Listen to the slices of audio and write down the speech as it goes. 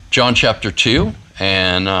John chapter 2,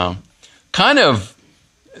 and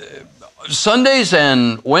Sundays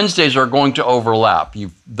and Wednesdays are going to overlap.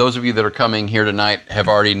 Those of you that are coming here tonight have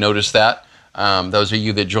already noticed that. Those of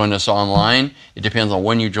you that join us online, it depends on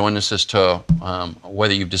when you join us as to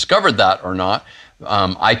whether you've discovered that or not.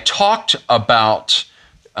 I talked about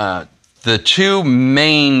the two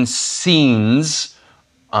main scenes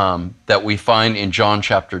that we find in John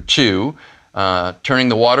chapter 2, turning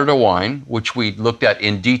the water to wine, which we looked at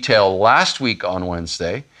in detail last week on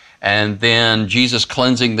Wednesday, and then Jesus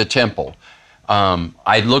cleansing the temple.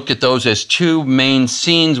 I looked at those as two main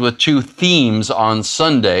scenes with two themes on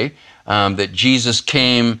Sunday, that Jesus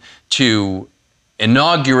came to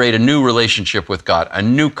inaugurate a new relationship with God, a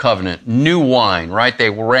new covenant, new wine, right? They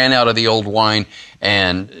ran out of the old wine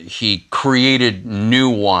and he created new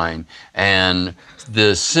wine. And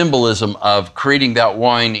the symbolism of creating that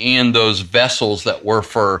wine in those vessels that were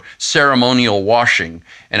for ceremonial washing.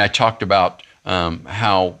 And I talked about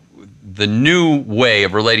how the new way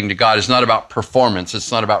of relating to God is not about performance.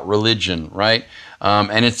 It's not about religion, right?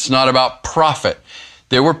 And it's not about profit.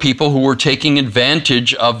 There were people who were taking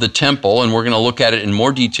advantage of the temple, and we're going to look at it in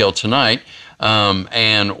more detail tonight,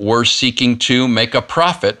 and were seeking to make a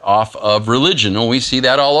profit off of religion. And we see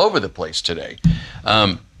that all over the place today.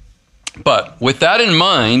 But with that in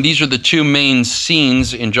mind, these are the two main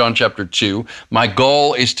scenes in John chapter 2. My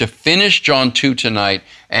goal is to finish John 2 tonight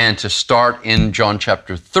and to start in John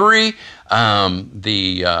chapter 3,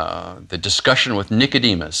 the discussion with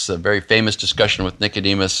Nicodemus, a very famous discussion with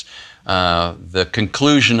Nicodemus, the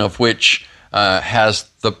conclusion of which has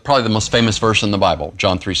probably the most famous verse in the Bible,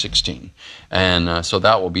 John 3:16. And so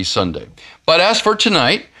that will be Sunday. But as for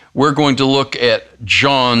tonight, we're going to look at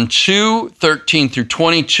John 2:13 through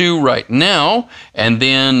 22 right now, and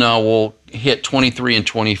then we'll hit 23 and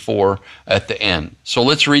 24 at the end. So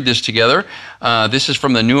let's read this together. This is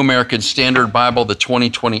from the New American Standard Bible, the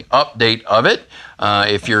 2020 update of it.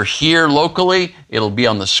 If you're here locally, it'll be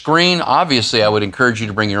on the screen. Obviously, I would encourage you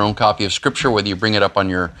to bring your own copy of Scripture, whether you bring it up on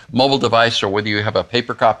your mobile device or whether you have a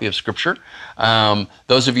paper copy of Scripture.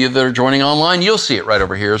 Those of you that are joining online, you'll see it right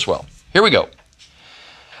over here as well. Here we go.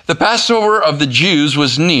 The Passover of the Jews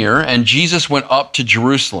was near, and Jesus went up to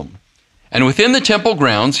Jerusalem. And within the temple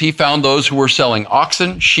grounds, he found those who were selling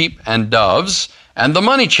oxen, sheep, and doves, and the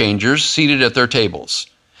money changers seated at their tables.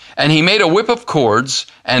 And he made a whip of cords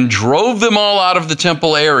and drove them all out of the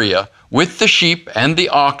temple area with the sheep and the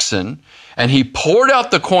oxen. And he poured out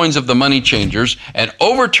the coins of the money changers and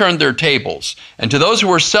overturned their tables. And to those who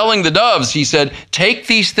were selling the doves, he said, "Take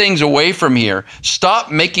these things away from here. Stop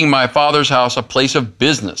making my Father's house a place of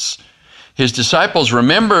business." His disciples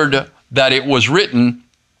remembered that it was written,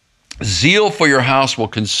 "Zeal for your house will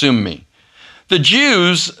consume me." The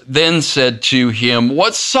Jews then said to him,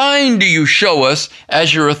 "What sign do you show us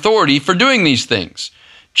as your authority for doing these things?"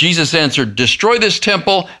 Jesus answered, "Destroy this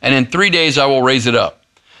temple, and in 3 days I will raise it up."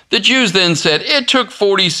 The Jews then said, "It took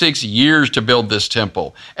 46 years to build this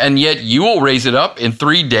temple, and yet you will raise it up in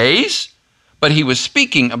 3 days?" But he was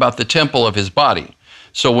speaking about the temple of his body.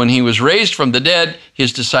 So when he was raised from the dead,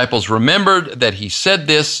 his disciples remembered that he said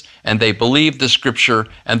this, and they believed the scripture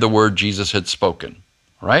and the word Jesus had spoken.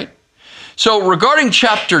 All right? So regarding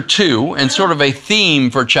chapter 2, and sort of a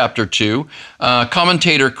theme for chapter 2,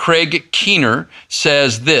 commentator Craig Keener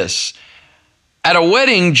says this: at a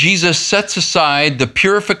wedding, Jesus sets aside the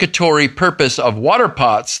purificatory purpose of water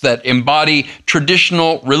pots that embody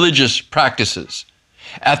traditional religious practices.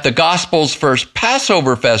 At the gospel's first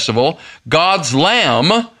Passover festival, God's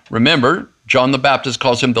Lamb, remember, John the Baptist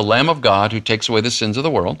calls him the Lamb of God who takes away the sins of the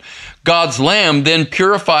world. God's Lamb then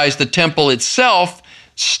purifies the temple itself,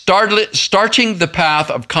 starting the path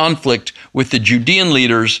of conflict with the Judean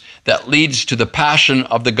leaders that leads to the passion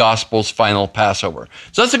of the gospel's final Passover.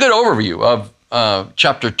 So that's a good overview of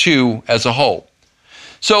chapter 2 as a whole.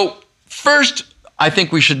 So first, I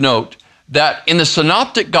think we should note that in the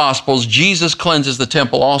synoptic gospels, Jesus cleanses the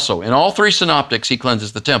temple also. In all three synoptics, he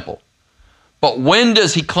cleanses the temple. But when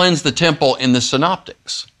does he cleanse the temple in the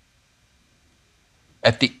synoptics?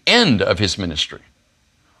 At the end of his ministry.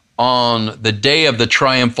 On the day of the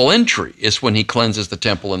triumphal entry is when he cleanses the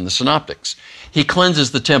temple in the synoptics. He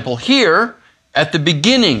cleanses the temple here at the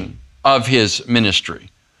beginning of his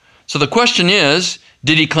ministry. So the question is,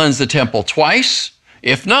 did he cleanse the temple twice?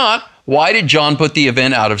 If not, why did John put the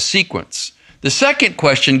event out of sequence? The second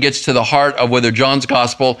question gets to the heart of whether John's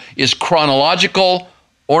gospel is chronological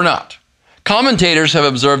or not. Commentators have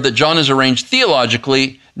observed that John is arranged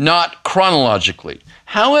theologically, not chronologically.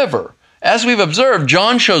 However, As we've observed,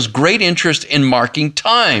 John shows great interest in marking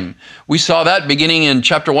time. We saw that beginning in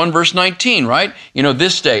chapter 1, verse 19, right?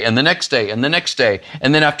 This day and the next day and the next day,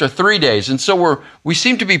 and then after 3 days. And so we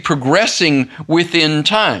seem to be progressing within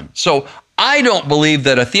time. So I don't believe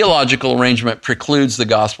that a theological arrangement precludes the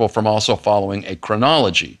gospel from also following a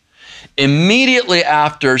chronology. Immediately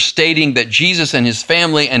after stating that Jesus and his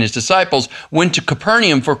family and his disciples went to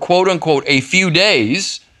Capernaum for quote unquote a few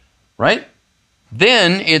days, right?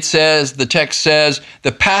 Then the text says,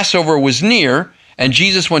 the Passover was near and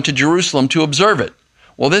Jesus went to Jerusalem to observe it.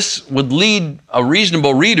 Well, this would lead a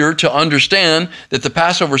reasonable reader to understand that the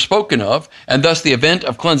Passover spoken of, and thus the event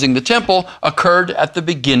of cleansing the temple, occurred at the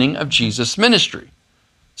beginning of Jesus' ministry.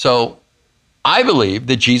 So I believe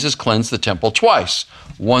that Jesus cleansed the temple twice,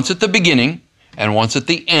 once at the beginning and once at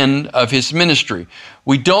the end of his ministry.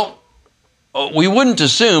 We wouldn't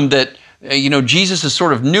assume that Jesus is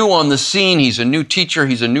sort of new on the scene. He's a new teacher.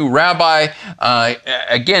 He's a new rabbi.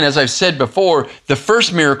 Again, as I've said before, the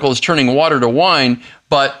first miracle is turning water to wine,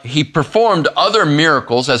 but he performed other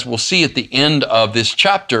miracles, as we'll see at the end of this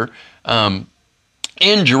chapter,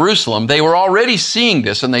 in Jerusalem. They were already seeing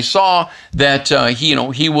this, and they saw that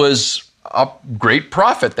he was a great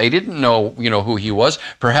prophet. They didn't know, who he was.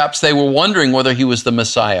 Perhaps they were wondering whether he was the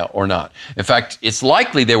Messiah or not. In fact, it's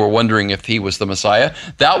likely they were wondering if he was the Messiah.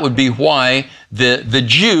 That would be why the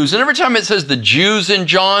Jews, and every time it says the Jews in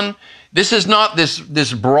John, this is not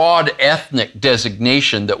this broad ethnic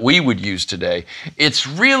designation that we would use today. It's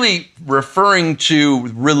really referring to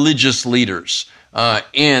religious leaders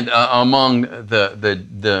and among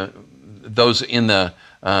those in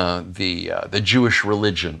the Jewish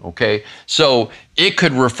religion, okay? So it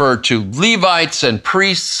could refer to Levites and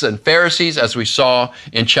priests and Pharisees, as we saw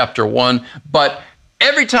in chapter 1, but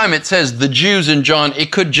every time it says the Jews in John,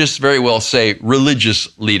 it could just very well say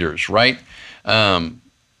religious leaders, right?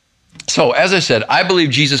 So as I said, I believe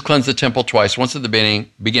Jesus cleansed the temple twice, once at the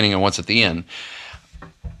beginning and once at the end.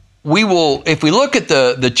 If we look at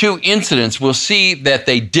the two incidents, we'll see that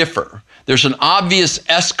they differ. There's an obvious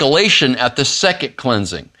escalation at the second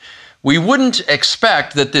cleansing. We wouldn't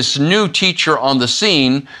expect that this new teacher on the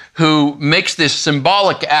scene who makes this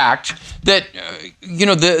symbolic act that,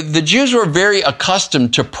 the Jews were very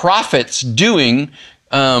accustomed to prophets doing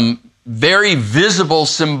very visible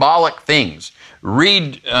symbolic things.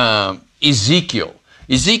 Read Ezekiel.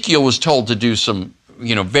 Ezekiel was told to do some,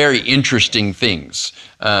 very interesting things.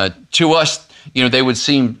 To us, they would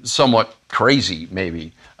seem somewhat crazy,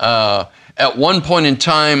 maybe. At one point in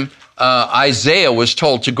time, Isaiah was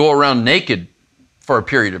told to go around naked for a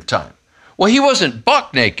period of time. Well, he wasn't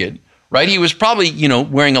buck naked, right? He was probably,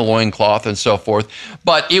 wearing a loincloth and so forth.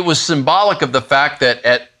 But it was symbolic of the fact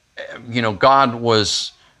that God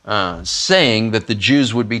was saying that the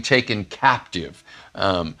Jews would be taken captive.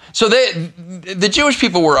 So the Jewish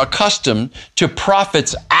people were accustomed to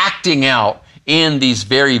prophets acting out in these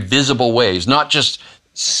very visible ways, not just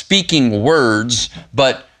speaking words,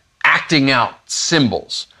 but acting out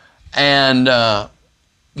symbols. And,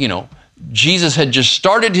 Jesus had just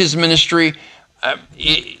started his ministry.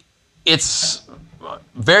 It's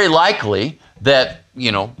very likely that,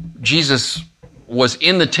 Jesus was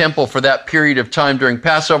in the temple for that period of time during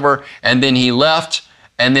Passover, and then he left,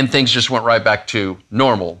 and then things just went right back to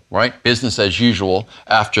normal, right? Business as usual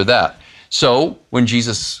after that. So when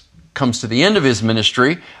Jesus comes to the end of his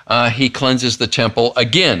ministry, he cleanses the temple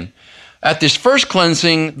again. At this first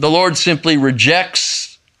cleansing, the Lord simply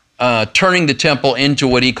rejects turning the temple into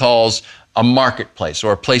what he calls a marketplace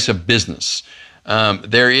or a place of business.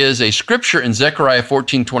 There is a scripture in Zechariah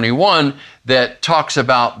 14:21 that talks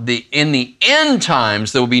about in the end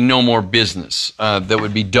times there will be no more business that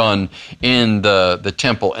would be done in the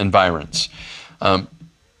temple environs.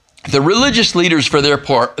 The religious leaders, for their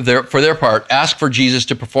part, ask for Jesus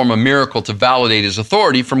to perform a miracle to validate his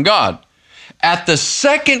authority from God. At the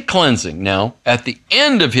second cleansing, now, at the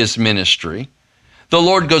end of his ministry, the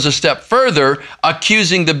Lord goes a step further,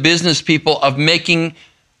 accusing the business people of making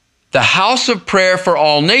the house of prayer for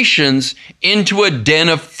all nations into a den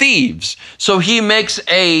of thieves. So he makes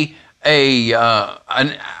an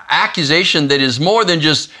accusation that is more than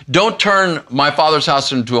just, don't turn my Father's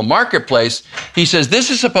house into a marketplace. He says,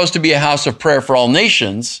 this is supposed to be a house of prayer for all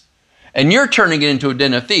nations, and you're turning it into a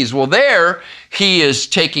den of thieves. Well, there he is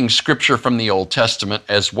taking scripture from the Old Testament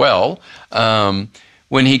as well.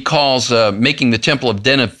 When he calls making the temple a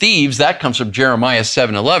den of thieves, that comes from Jeremiah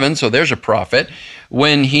 7:11, so there's a prophet.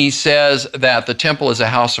 when he says that the temple is a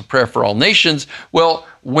house of prayer for all nations. Well,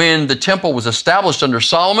 when the temple was established under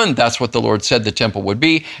Solomon, that's what the Lord said the temple would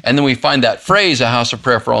be. And then we find that phrase, a house of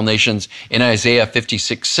prayer for all nations, in Isaiah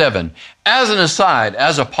 56:7. As an aside,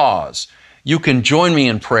 as a pause, you can join me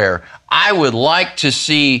in prayer. I would like to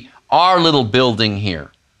see our little building here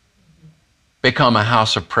become a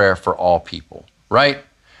house of prayer for all people, right?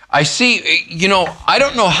 I see, I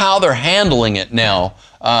don't know how they're handling it now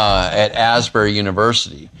at Asbury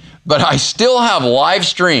University, but I still have live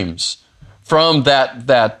streams from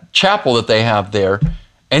that chapel that they have there,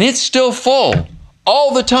 and it's still full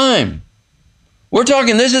all the time. We're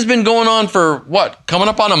talking, this has been going on for coming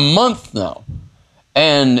up on a month now.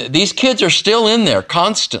 And these kids are still in there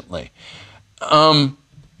constantly.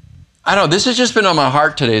 I don't know, this has just been on my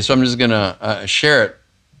heart today, so I'm just going to share it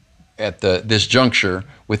at this juncture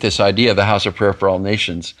with this idea of the house of prayer for all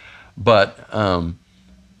nations. But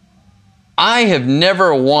I have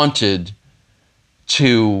never wanted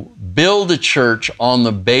to build a church on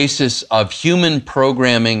the basis of human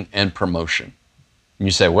programming and promotion. And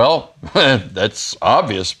you say, well, that's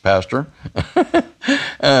obvious, Pastor.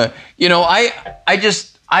 I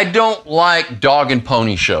don't like dog and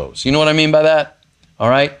pony shows. You know what I mean by that? All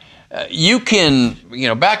right? You can,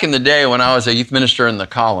 back in the day when I was a youth minister in the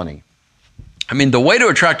colony, the way to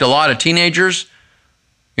attract a lot of teenagers,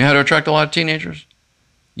 you know how to attract a lot of teenagers?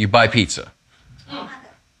 You buy pizza.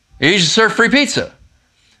 You just serve free pizza.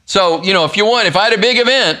 So, if I had a big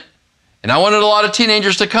event and I wanted a lot of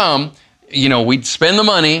teenagers to come, we'd spend the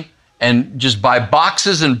money and just buy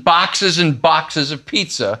boxes and boxes and boxes of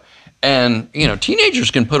pizza. And,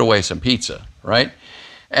 teenagers can put away some pizza, right?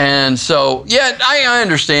 And so, yeah, I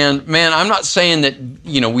understand, man. I'm not saying that,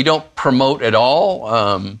 we don't promote at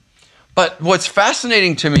all. But what's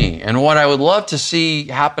fascinating to me and what I would love to see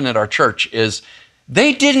happen at our church is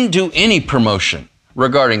they didn't do any promotion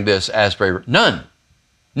regarding this Asbury. None.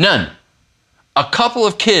 A couple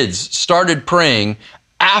of kids started praying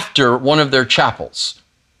after one of their chapels,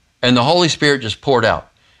 and the Holy Spirit just poured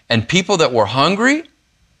out. And people that were hungry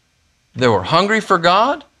for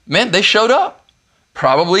God, man, they showed up.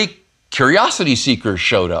 Probably curiosity seekers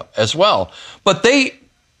showed up as well. But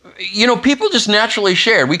people just naturally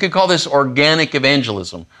shared. We could call this organic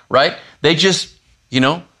evangelism, right? They just,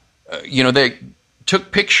 they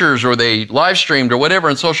took pictures or they live streamed or whatever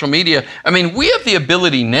on social media. We have the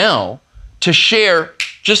ability now to share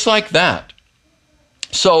just like that.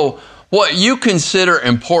 So what you consider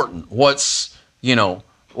important, what's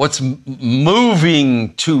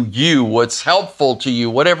moving to you, what's helpful to you,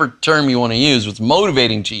 whatever term you want to use, what's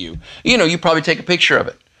motivating to you, you probably take a picture of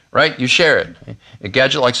it, right? You share it.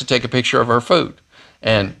 Gadget likes to take a picture of her food.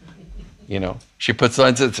 And, she puts on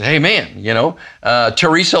and says, hey, man,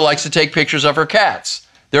 Teresa likes to take pictures of her cats.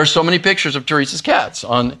 There are so many pictures of Teresa's cats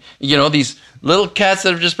on, these little cats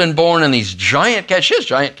that have just been born and these giant cats. She has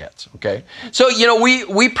giant cats, okay? So,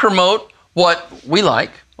 we promote what we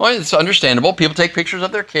like. Well, it's understandable. People take pictures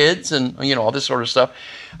of their kids and, all this sort of stuff.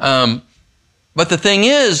 But the thing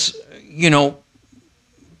is,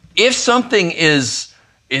 if something is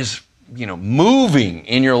moving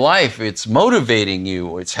in your life, it's motivating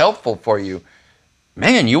you, it's helpful for you,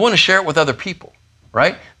 man, you want to share it with other people,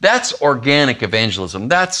 right? That's organic evangelism.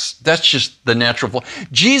 That's just the natural flow.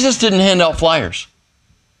 Jesus didn't hand out flyers,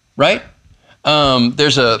 right?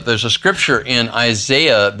 There's a scripture in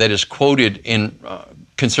Isaiah that is quoted in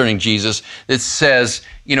concerning Jesus that says,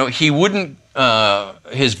 he wouldn't,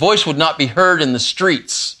 his voice would not be heard in the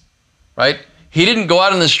streets, right? He didn't go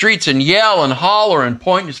out in the streets and yell and holler and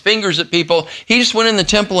point his fingers at people. He just went in the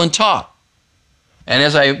temple and taught. And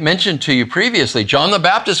as I mentioned to you previously, John the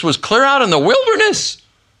Baptist was clear out in the wilderness.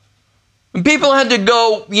 And people had to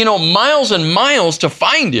go, miles and miles to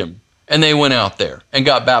find him. And they went out there and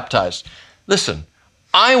got baptized. Listen,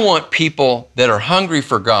 I want people that are hungry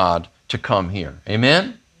for God to come here.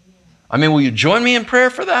 Amen? Will you join me in prayer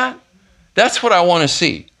for that? That's what I want to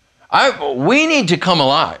see. We need to come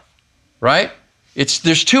alive, right?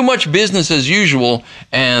 There's too much business as usual,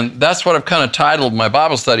 and that's what I've kind of titled my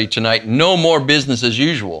Bible study tonight, No More Business as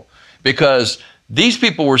Usual, because these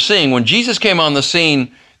people were seeing, when Jesus came on the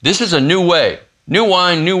scene, this is a new way, new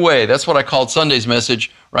wine, new way. That's what I called Sunday's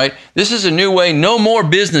message, right? This is a new way, no more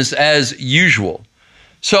business as usual.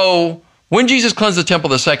 So when Jesus cleansed the temple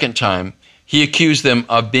the second time, he accused them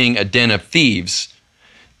of being a den of thieves.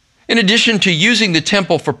 In addition to using the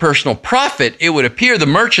temple for personal profit, it would appear the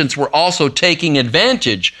merchants were also taking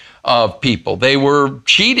advantage of people. They were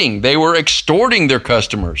cheating. They were extorting their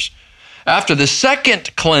customers. After the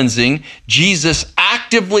second cleansing, Jesus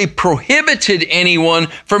actively prohibited anyone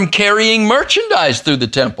from carrying merchandise through the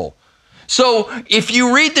temple. So if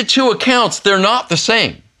you read the two accounts, they're not the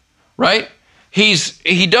same, right? He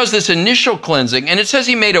does this initial cleansing, and it says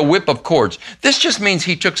he made a whip of cords. This just means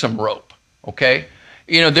he took some rope, okay?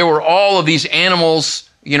 There were all of these animals,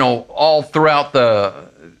 all throughout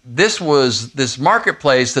this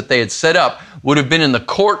marketplace that they had set up would have been in the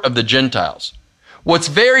court of the Gentiles. What's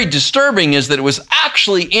very disturbing is that it was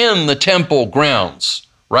actually in the temple grounds,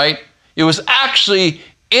 right? It was actually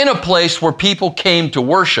in a place where people came to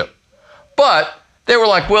worship. But they were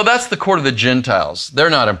like, well, that's the court of the Gentiles. They're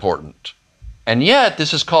not important. And yet,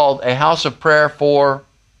 this is called a house of prayer for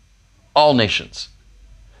all nations.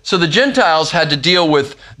 So the Gentiles had to deal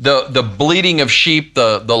with the bleating of sheep,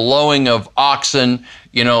 the lowing of oxen,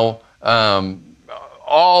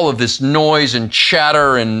 all of this noise and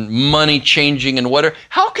chatter and money changing and whatever.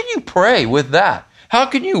 How can you pray with that? How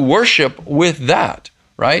can you worship with that,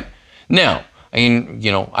 right? Now,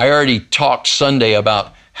 I already talked Sunday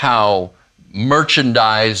about how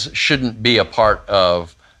merchandise shouldn't be a part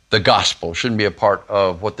of the gospel, shouldn't be a part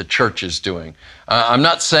of what the church is doing. I'm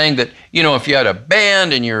not saying that, if you had a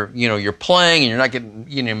band and you're playing and you're not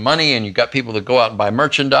getting money and you've got people that go out and buy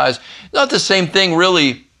merchandise, it's not the same thing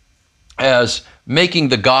really as making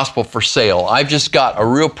the gospel for sale. I've just got a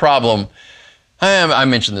real problem. I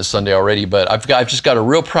mentioned this Sunday already, but I've just got a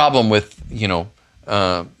real problem with,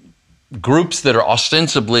 groups that are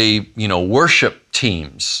ostensibly, worship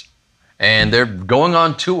teams, and they're going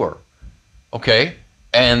on tour, okay?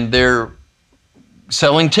 And they're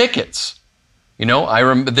selling tickets.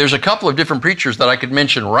 There's a couple of different preachers that I could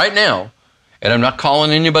mention right now, and I'm not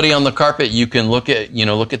calling anybody on the carpet. You can look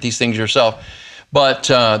at these things yourself. But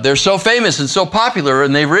they're so famous and so popular,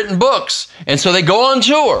 and they've written books, and so they go on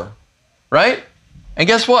tour, right? And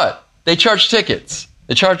guess what? They charge tickets.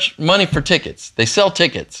 They charge money for tickets. They sell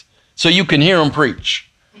tickets so you can hear them preach.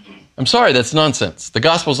 I'm sorry, that's nonsense. The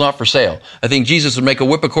gospel's not for sale. I think Jesus would make a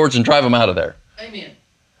whip of cords and drive them out of there. Amen.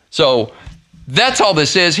 So that's all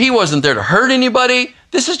this is. He wasn't there to hurt anybody.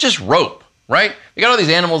 This is just rope, right? You got all these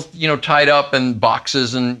animals, tied up in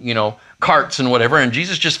boxes and, carts and whatever, and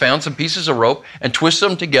Jesus just found some pieces of rope and twisted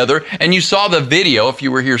them together. And you saw the video if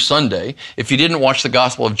you were here Sunday, if you didn't watch the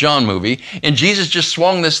Gospel of John movie, and Jesus just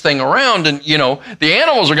swung this thing around, and the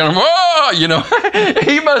animals are going,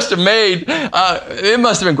 he must have made, it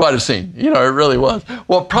must have been quite a scene. It really was.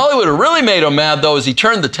 What probably would have really made him mad, though, is he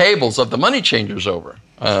turned the tables of the money changers over.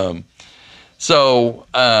 So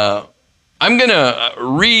I'm going to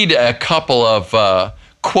read a couple of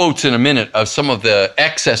quotes in a minute of some of the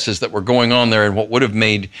excesses that were going on there and what would have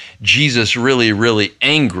made Jesus really, really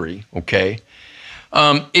angry, okay?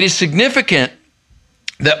 It is significant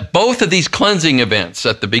that both of these cleansing events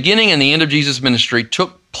at the beginning and the end of Jesus' ministry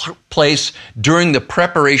took place during the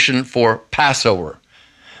preparation for Passover.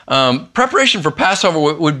 Preparation for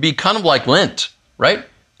Passover would be kind of like Lent, right?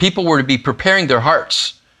 People were to be preparing their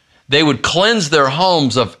hearts. They would cleanse their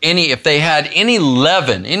homes of if they had any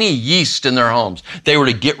leaven, any yeast in their homes, they were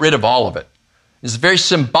to get rid of all of it. It's very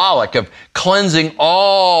symbolic of cleansing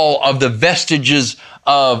all of the vestiges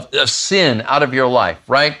of sin out of your life,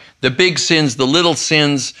 right? The big sins, the little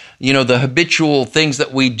sins, the habitual things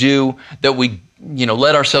that we do, that we,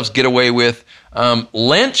 let ourselves get away with.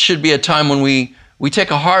 Lent should be a time when we take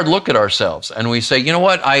a hard look at ourselves and we say, you know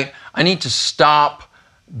what, I need to stop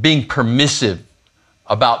being permissive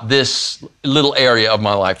about this little area of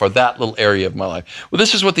my life or that little area of my life. Well,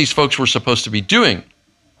 this is what these folks were supposed to be doing.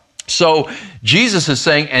 So Jesus is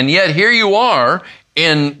saying, and yet here you are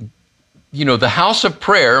in, the house of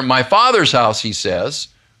prayer, my Father's house, he says,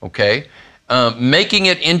 okay, making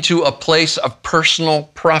it into a place of personal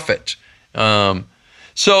profit.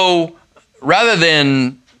 So rather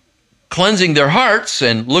than cleansing their hearts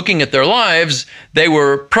and looking at their lives, they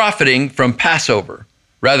were profiting from Passover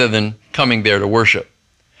rather than coming there to worship.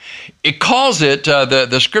 It calls it,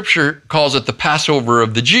 the scripture calls it the Passover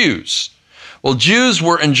of the Jews. Well, Jews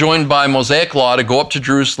were enjoined by Mosaic law to go up to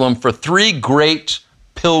Jerusalem for 3 great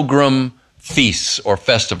pilgrim feasts or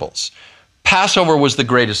festivals. Passover was the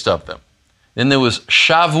greatest of them. Then there was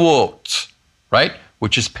Shavuot, right,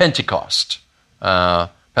 which is Pentecost.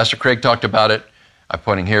 Pastor Craig talked about it. I'm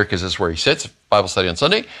pointing here because this is where he sits, Bible study on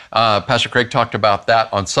Sunday. Pastor Craig talked about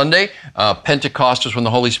that on Sunday. Pentecost is when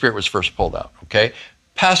the Holy Spirit was first pulled out, okay?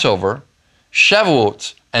 Passover,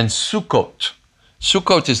 Shavuot, and Sukkot.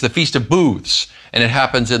 Sukkot is the Feast of Booths, and it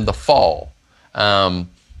happens in the fall.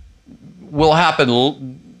 Will happen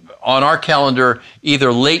on our calendar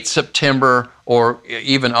either late September or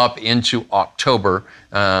even up into October.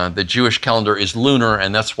 The Jewish calendar is lunar,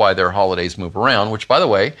 and that's why their holidays move around, which, by the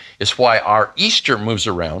way, is why our Easter moves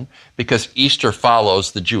around, because Easter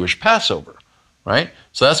follows the Jewish Passover. right?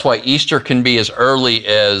 So that's why Easter can be as early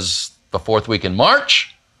as the 4th week in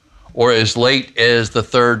March or as late as the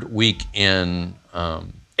 3rd week in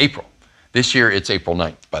April. This year it's April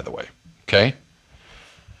 9th, by the way, okay?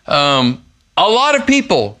 A lot of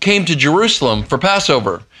people came to Jerusalem for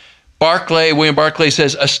Passover. William Barclay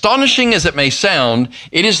says, astonishing as it may sound,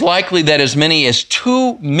 it is likely that as many as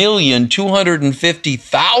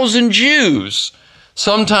 2,250,000 Jews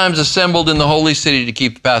sometimes assembled in the holy city to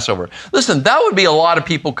keep the Passover. Listen, that would be a lot of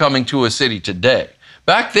people coming to a city today.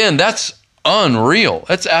 Back then, that's unreal.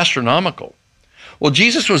 That's astronomical. Well,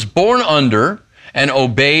 Jesus was born under and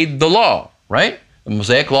obeyed the law, right? The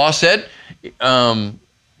Mosaic law said,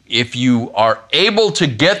 if you are able to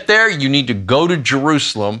get there, you need to go to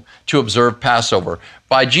Jerusalem to observe Passover.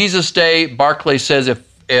 By Jesus' day, Barclay says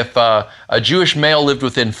if a Jewish male lived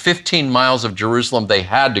within 15 miles of Jerusalem, they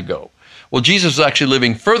had to go. Well, Jesus was actually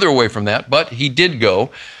living further away from that, but he did go.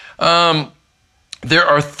 There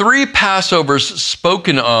are 3 Passovers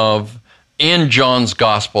spoken of in John's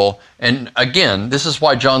gospel. And again, this is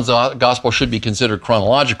why John's gospel should be considered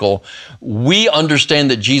chronological. We understand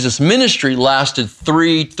that Jesus' ministry lasted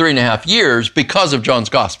 3.5 years because of John's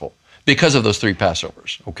gospel, because of those 3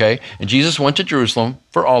 Passovers, okay? And Jesus went to Jerusalem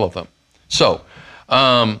for all of them. So,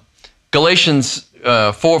 Galatians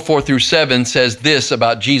 4:4-7 says this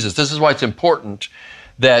about Jesus. This is why it's important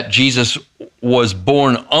that Jesus was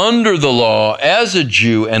born under the law as a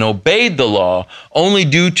Jew and obeyed the law. Only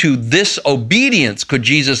due to this obedience could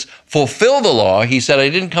Jesus fulfill the law. He said, I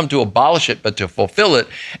didn't come to abolish it, but to fulfill it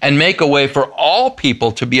and make a way for all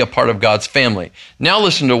people to be a part of God's family. Now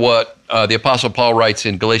listen to what the Apostle Paul writes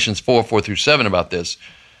in Galatians 4:4-7 about this.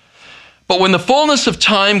 But when the fullness of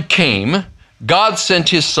time came, God sent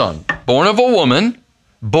his son, born of a woman,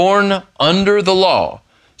 born under the law,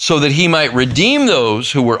 so that he might redeem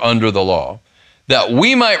those who were under the law, that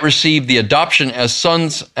we might receive the adoption as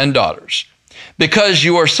sons and daughters. Because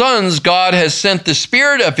you are sons, God has sent the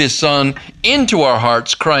Spirit of his Son into our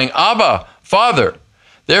hearts, crying, Abba, Father.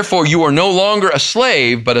 Therefore you are no longer a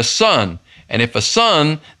slave, but a son. And if a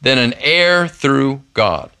son, then an heir through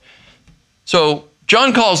God. So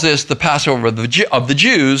John calls this the Passover of the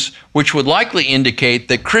Jews, which would likely indicate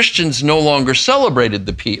that Christians no longer celebrated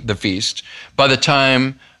the feast by the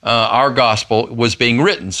time our gospel was being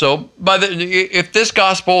written. So if this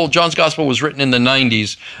gospel, John's gospel, was written in the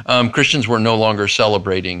 90s, Christians were no longer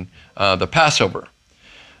celebrating the Passover.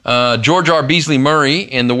 George R. Beasley Murray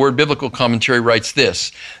in the Word Biblical Commentary writes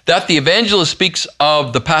this, that the evangelist speaks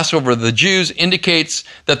of the Passover of the Jews indicates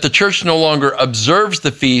that the church no longer observes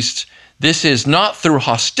the feast. This is not through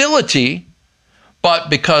hostility, but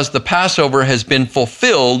because the Passover has been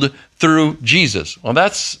fulfilled through Jesus. Well,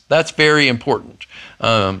 that's very important.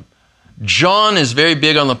 John is very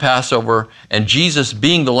big on the Passover and Jesus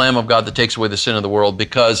being the Lamb of God that takes away the sin of the world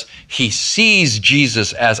because he sees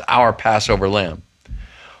Jesus as our Passover lamb.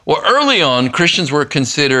 Well, early on, Christians were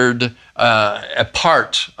considered a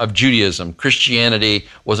part of Judaism. Christianity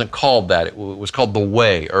wasn't called that. It was called the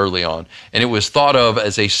Way early on, and it was thought of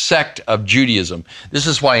as a sect of Judaism. This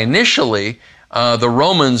is why initially the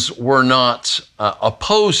Romans were not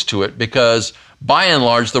opposed to it because by and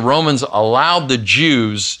large, the Romans allowed the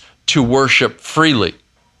Jews to worship freely.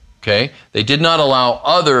 Okay? They did not allow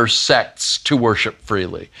other sects to worship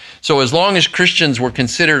freely. So as long as Christians were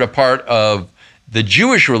considered a part of the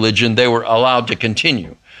Jewish religion, they were allowed to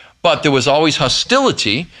continue. But there was always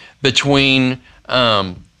hostility between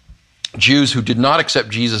Jews who did not accept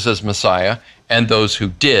Jesus as Messiah and those who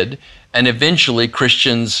did. And eventually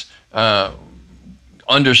Christians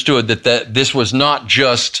understood that this was not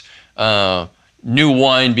just new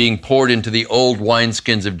wine being poured into the old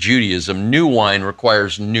wineskins of Judaism. New wine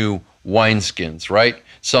requires new wineskins, right?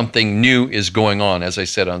 Something new is going on, as I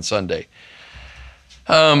said on Sunday.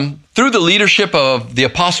 Through the leadership of the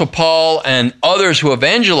Apostle Paul and others who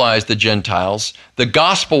evangelized the Gentiles, the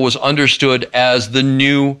gospel was understood as the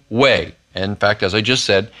new way. And in fact, as I just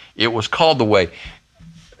said, it was called the way.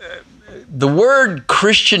 The word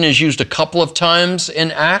Christian is used a couple of times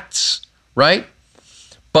in Acts, right?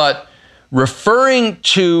 But referring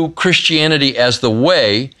to Christianity as the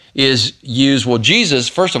way is used, well, Jesus,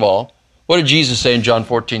 first of all, what did Jesus say in John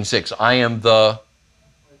 14:6? I am the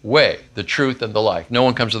way, the truth, and the life. No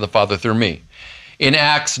one comes to the Father through me. In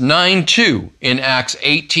Acts 9:2, in Acts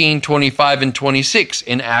 18:25 and 26,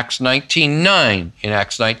 in Acts 19:9, in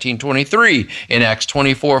Acts 19:23, in Acts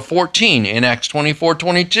 24:14, in Acts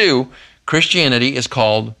 24:22, Christianity is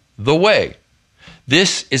called the way.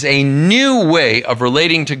 This is a new way of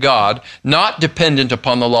relating to God, not dependent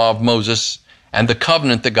upon the law of Moses and the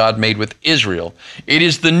covenant that God made with Israel. It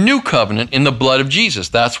is the new covenant in the blood of Jesus.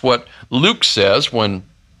 That's what Luke says when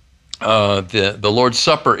the Lord's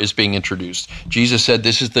Supper is being introduced. Jesus said,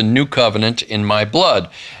 "This is the new covenant in my blood."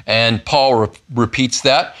 And Paul repeats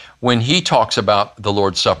that when he talks about the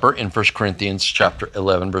Lord's Supper in 1 Corinthians chapter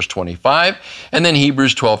 11, verse 25. And then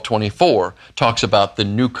Hebrews 12:24 talks about the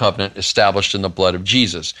new covenant established in the blood of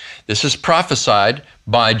Jesus. This is prophesied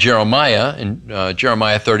by Jeremiah in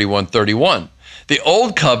Jeremiah 31:31. The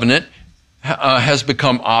old covenant has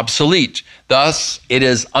become obsolete. Thus, it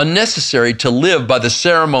is unnecessary to live by the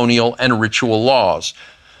ceremonial and ritual laws.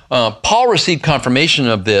 Paul received confirmation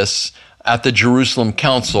of this at the Jerusalem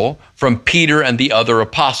Council from Peter and the other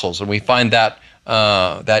apostles, and we find that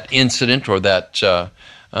that incident or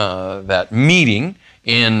that meeting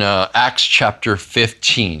in Acts chapter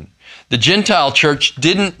 15. The Gentile church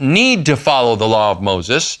didn't need to follow the law of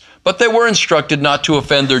Moses, but they were instructed not to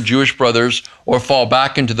offend their Jewish brothers or fall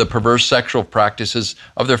back into the perverse sexual practices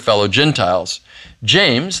of their fellow Gentiles.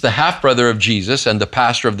 James, the half-brother of Jesus and the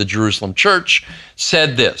pastor of the Jerusalem church,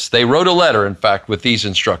 said this. They wrote a letter, in fact, with these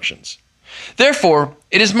instructions. "Therefore,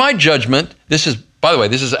 it is my judgment," this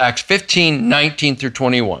is Acts 15, 19 through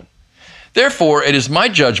 21. "Therefore, it is my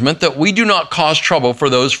judgment that we do not cause trouble for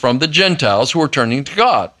those from the Gentiles who are turning to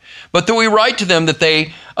God, but that we write to them that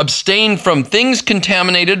they abstain from things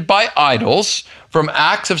contaminated by idols, from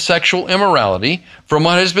acts of sexual immorality, from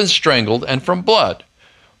what has been strangled, and from blood.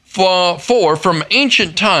 For from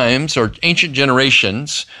ancient times or ancient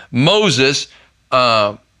generations, Moses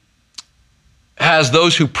has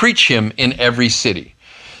those who preach him in every city."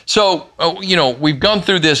 So, we've gone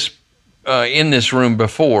through this in this room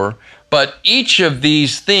before, but each of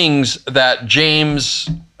these things that James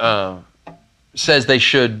says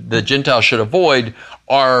the Gentiles should avoid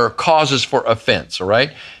are causes for offense, all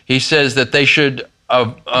right? He says that they should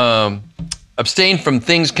abstain from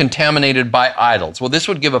things contaminated by idols. Well, this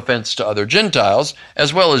would give offense to other Gentiles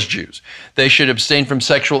as well as Jews. They should abstain from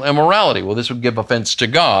sexual immorality. Well, this would give offense to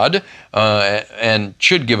God and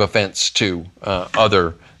should give offense to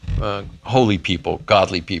other holy people,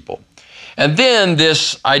 godly people. And then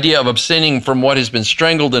this idea of abstaining from what has been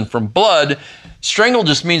strangled and from blood. Strangled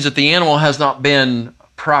just means that the animal has not been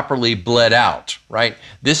properly bled out, right?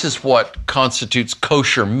 This is what constitutes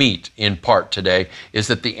kosher meat in part today, is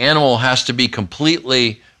that the animal has to be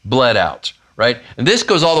completely bled out, right? And this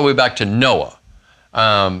goes all the way back to Noah.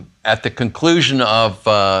 At the conclusion of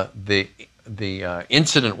the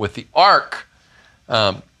incident with the ark,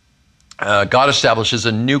 God establishes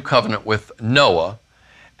a new covenant with Noah.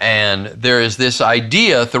 And there is this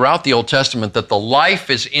idea throughout the Old Testament that the life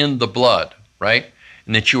is in the blood, right?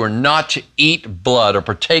 And that you are not to eat blood or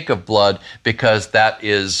partake of blood because that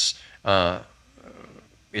is,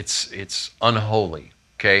 it's unholy,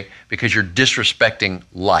 okay? Because you're disrespecting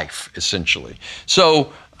life, essentially.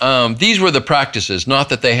 So these were the practices, not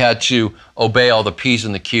that they had to obey all the P's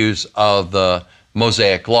and the Q's of the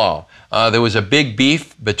Mosaic Law. There was a big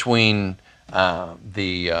beef between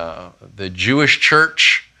the Jewish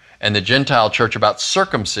church and the Gentile church about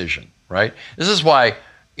circumcision, right? This is why,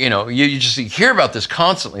 you just hear about this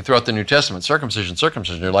constantly throughout the New Testament,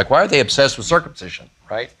 circumcision. You're like, why are they obsessed with circumcision,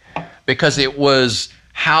 right? Because it was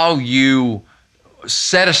how you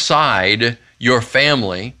set aside your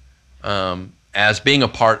family as being a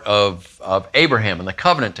part of Abraham and the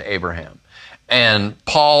covenant to Abraham. And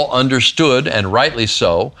Paul understood, and rightly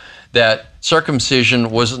so, that circumcision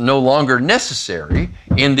was no longer necessary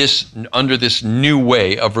under this new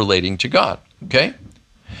way of relating to God. Okay?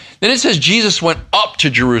 Then it says Jesus went up to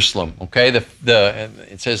Jerusalem. Okay?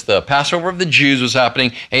 It says the Passover of the Jews was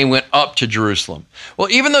happening, and he went up to Jerusalem. Well,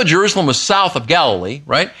 even though Jerusalem was south of Galilee,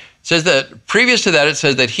 right? It says that previous to that, it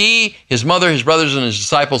says that he, his mother, his brothers, and his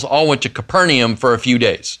disciples all went to Capernaum for a few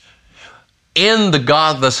days. In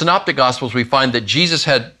the Synoptic Gospels, we find that Jesus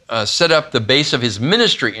had set up the base of his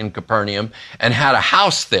ministry in Capernaum and had a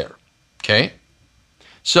house there, okay?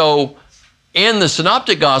 So in the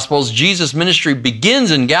Synoptic Gospels, Jesus' ministry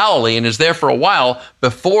begins in Galilee and is there for a while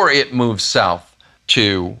before it moves south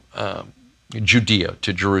to Judea,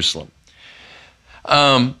 to Jerusalem.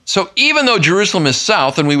 So even though Jerusalem is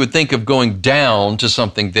south, and we would think of going down to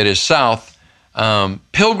something that is south,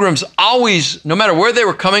 pilgrims always, no matter where they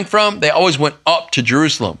were coming from, they always went up to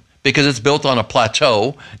Jerusalem because it's built on a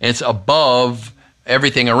plateau and it's above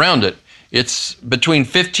everything around it. It's between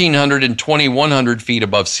 1,500 and 2,100 feet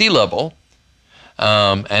above sea level,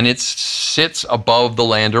 and it sits above the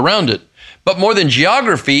land around it. But more than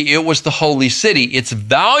geography, it was the holy city. It's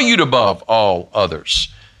valued above all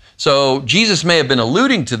others. So Jesus may have been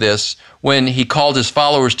alluding to this when he called his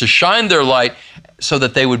followers to shine their light so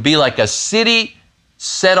that they would be like a city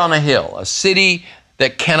set on a hill, a city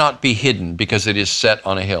that cannot be hidden because it is set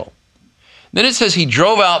on a hill. Then it says he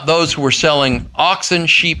drove out those who were selling oxen,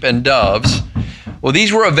 sheep, and doves. Well,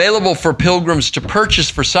 these were available for pilgrims to purchase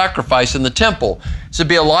for sacrifice in the temple. So it'd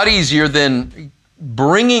be a lot easier than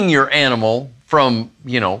bringing your animal from,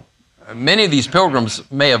 many of these pilgrims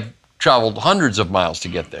may have traveled hundreds of miles to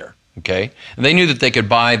get there, okay? And they knew that they could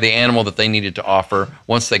buy the animal that they needed to offer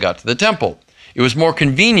once they got to the temple. It was more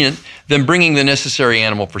convenient than bringing the necessary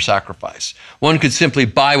animal for sacrifice. One could simply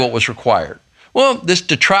buy what was required. Well, this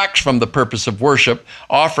detracts from the purpose of worship,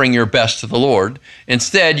 offering your best to the Lord.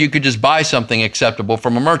 Instead, you could just buy something acceptable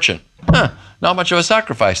from a merchant. Not much of a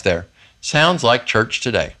sacrifice there. Sounds like church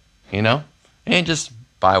today, And just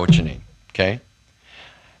buy what you need, okay?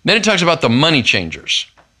 Then it talks about the money changers.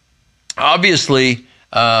 Obviously,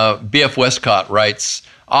 B.F. Westcott writes,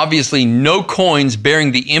 obviously no coins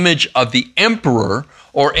bearing the image of the emperor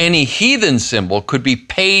or any heathen symbol could be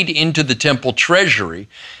paid into the temple treasury,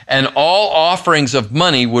 and all offerings of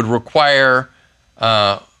money would require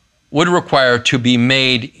to be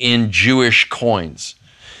made in Jewish coins.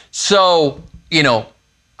 So,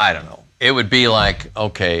 I don't know. It would be like,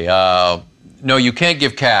 okay, no, you can't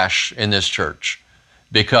give cash in this church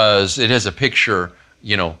because it has a picture,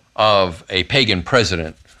 of a pagan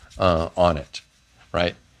president on it,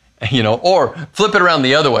 right? Or flip it around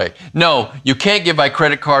the other way. No, you can't give by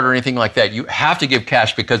credit card or anything like that. You have to give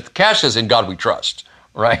cash because cash is in God we trust,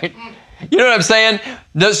 right? You know what I'm saying?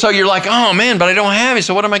 So you're like, oh man, but I don't have it.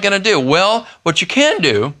 So what am I going to do? Well, what you can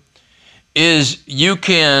do is you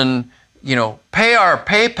can, pay our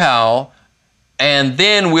PayPal and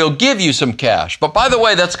then we'll give you some cash. But by the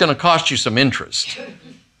way, that's going to cost you some interest,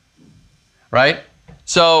 right?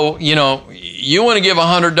 So, you want to give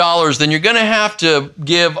 $100, then you're going to have to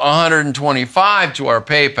give $125 to our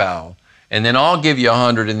PayPal, and then I'll give you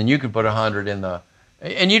 $100, and then you can put $100 in the,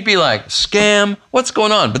 and you'd be like, scam, what's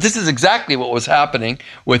going on? But this is exactly what was happening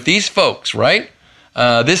with these folks, right?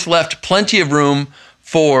 This left plenty of room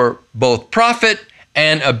for both profit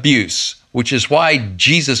and abuse, which is why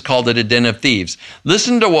Jesus called it a den of thieves.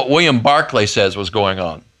 Listen to what William Barclay says was going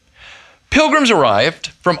on. Pilgrims arrived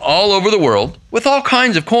from all over the world with all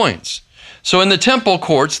kinds of coins. So in the temple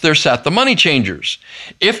courts, there sat the money changers.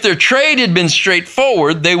 If their trade had been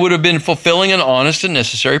straightforward, they would have been fulfilling an honest and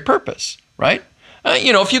necessary purpose, right?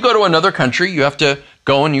 If you go to another country, you have to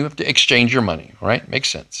go and you have to exchange your money, right? Makes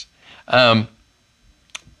sense.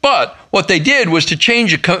 But what they did was to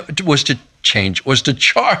charge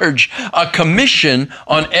a commission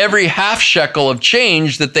on every half shekel of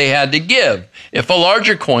change that they had to give if a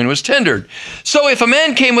larger coin was tendered. So if a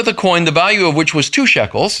man came with a coin, the value of which was 2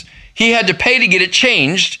 shekels, he had to pay to get it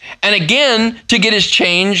changed, and again to get his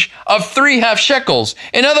change of 3 half shekels.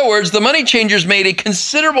 In other words, the money changers made a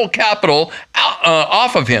considerable capital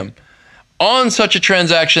off of him. On such a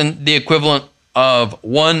transaction, the equivalent of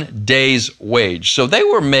 1 day's wage. So they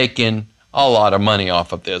were making a lot of money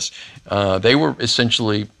off of this. They were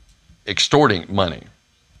essentially extorting money.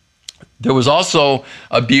 There was also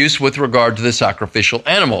abuse with regard to the sacrificial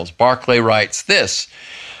animals. Barclay writes this,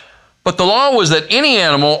 but the law was that any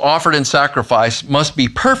animal offered in sacrifice must be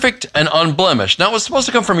perfect and unblemished. Now, it was supposed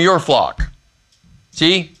to come from your flock.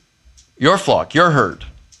 See? Your flock, your herd,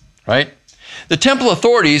 right? The temple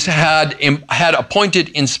authorities had appointed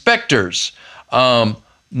inspectors,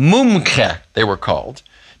 mumche they were called,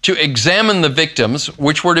 to examine the victims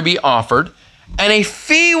which were to be offered, and a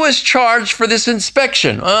fee was charged for this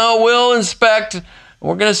inspection. Oh, we'll inspect.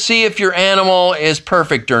 We're going to see if your animal is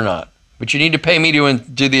perfect or not, but you need to pay me to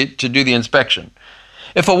do the inspection.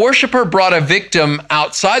 If a worshiper brought a victim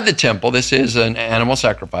outside the temple, this is an animal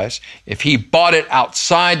sacrifice, if he bought it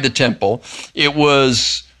outside the temple, it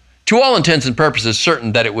was, to all intents and purposes,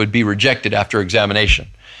 certain that it would be rejected after examination.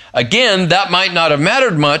 Again, that might not have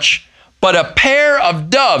mattered much, but a pair of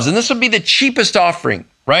doves, and this would be the cheapest offering,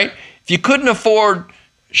 right? If you couldn't afford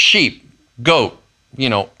sheep, goat,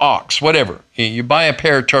 ox, whatever, you buy a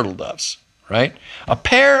pair of turtle doves, right? A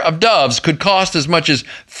pair of doves could cost as much as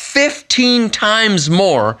 15 times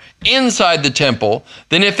more inside the temple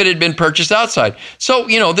than if it had been purchased outside. So,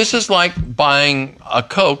 this is like buying a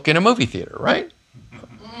Coke in a movie theater, right?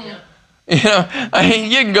 You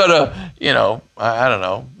can go to,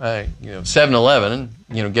 7-Eleven and,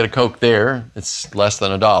 get a Coke there. It's less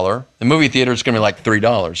than $1. The movie theater is going to be like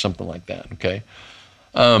 $3, something like that, okay?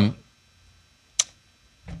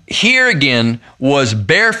 Here again was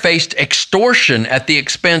barefaced extortion at the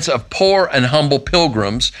expense of poor and humble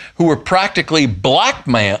pilgrims who were practically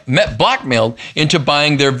blackmailed into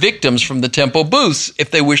buying their victims from the temple booths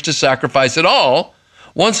if they wished to sacrifice at all,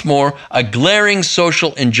 Once more, a glaring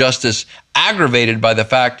social injustice aggravated by the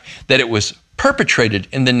fact that it was perpetrated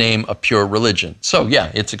in the name of pure religion. So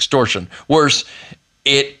yeah, it's extortion. Worse,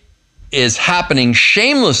 it is happening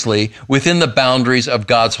shamelessly within the boundaries of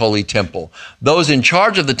God's holy temple. Those in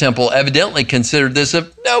charge of the temple evidently considered this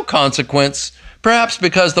of no consequence, perhaps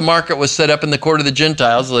because the market was set up in the court of the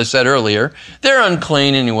Gentiles, as I said earlier. They're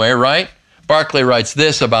unclean anyway, right? Barclay writes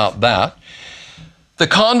this about that. The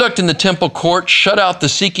conduct in the temple court shut out the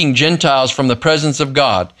seeking Gentiles from the presence of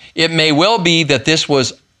God. It may well be that this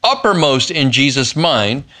was uppermost in Jesus'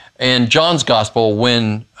 mind in John's gospel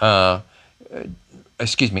when,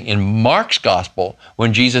 in Mark's gospel,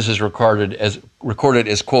 when Jesus is recorded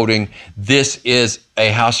as quoting, "This is a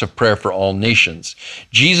house of prayer for all nations."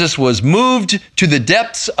 Jesus was moved to the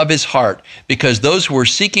depths of his heart because those who were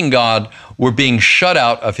seeking God were being shut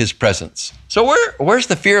out of his presence. So where's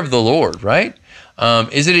the fear of the Lord, right?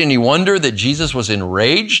 Is it any wonder that Jesus was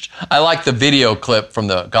enraged? I like the video clip from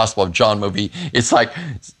the Gospel of John movie. It's like,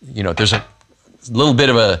 there's a little bit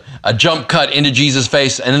of a jump cut into Jesus'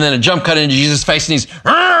 face and then a jump cut into Jesus' face and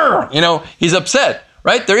he's upset,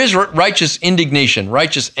 right? There is righteous indignation,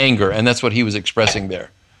 righteous anger, and that's what he was expressing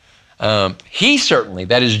there.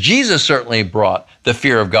 Jesus certainly brought the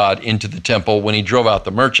fear of God into the temple when he drove out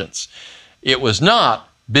the merchants. It was not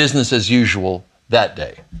business as usual that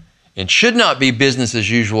day. It should not be business as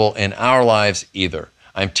usual in our lives either.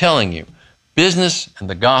 I'm telling you, business and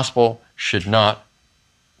the gospel should not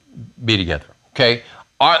be together, okay?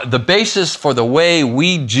 The basis for the way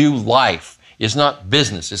we do life is not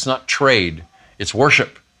business, it's not trade, it's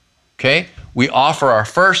worship, okay? We offer our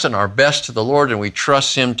first and our best to the Lord and we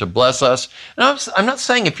trust him to bless us. And I'm not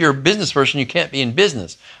saying if you're a business person, you can't be in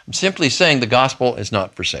business. I'm simply saying the gospel is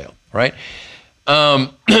not for sale, right?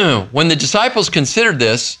 When the disciples considered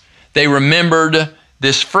this, they remembered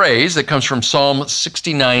this phrase that comes from Psalm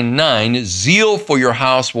 69:9, "Zeal for your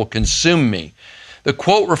house will consume me." The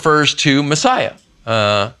quote refers to Messiah,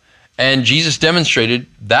 and Jesus demonstrated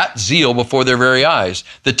that zeal before their very eyes.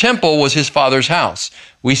 The temple was his Father's house.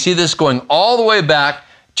 We see this going all the way back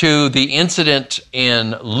to the incident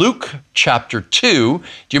in Luke chapter 2.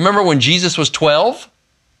 Do you remember when Jesus was 12?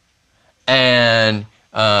 And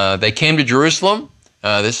they came to Jerusalem.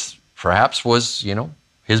 This perhaps was,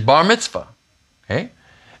 his bar mitzvah, okay?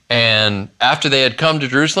 And after they had come to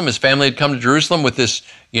Jerusalem, his family had come to Jerusalem with this,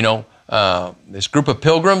 this group of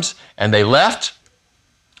pilgrims, and they left.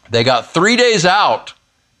 They got 3 days out,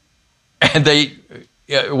 and they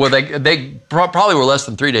probably were less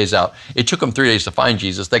than 3 days out. It took them 3 days to find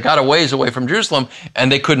Jesus. They got a ways away from Jerusalem, and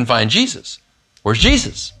they couldn't find Jesus. Where's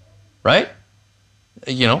Jesus, right?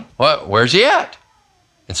 Where's he at?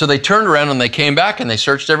 And so they turned around and they came back and they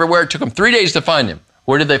searched everywhere. It took them 3 days to find him.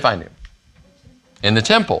 Where did they find him? In the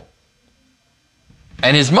temple.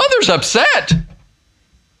 And his mother's upset.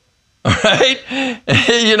 Right?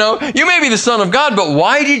 You may be the Son of God, but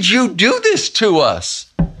why did you do this to us?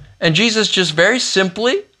 And Jesus just very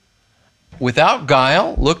simply, without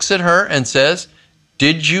guile, looks at her and says,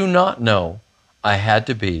 "Did you not know I had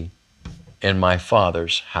to be in my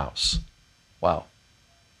Father's house?" Wow.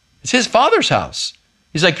 It's his Father's house.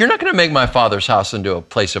 He's like, "You're not going to make my Father's house into a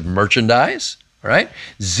place of merchandise." Right?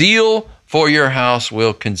 Zeal for your house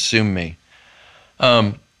will consume me.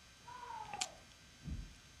 At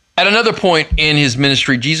another point in his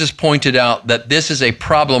ministry, Jesus pointed out that this is a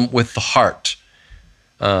problem with the heart.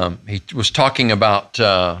 He was talking about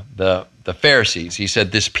the Pharisees. He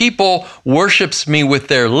said, "This people worships me with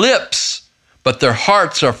their lips, but their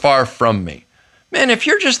hearts are far from me." Man, if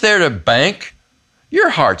you're just there to bank, your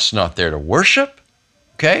heart's not there to worship,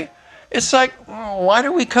 okay? It's like, why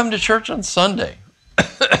do we come to church on Sunday?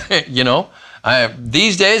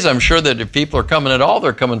 These days, I'm sure that if people are coming at all,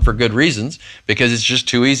 they're coming for good reasons because it's just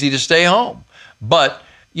too easy to stay home. But,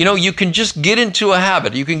 you can just get into a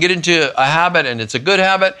habit. You can get into a habit and it's a good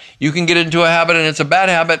habit. You can get into a habit and it's a bad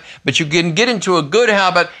habit. But you can get into a good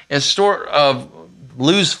habit and sort of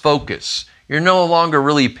lose focus. You're no longer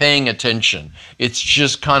really paying attention. It's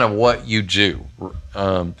just kind of what you do.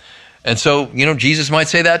 And so, Jesus might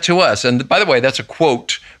say that to us. And by the way, that's a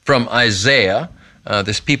quote from Isaiah.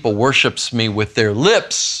 This people worships me with their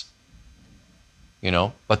lips,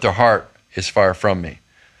 but their heart is far from me.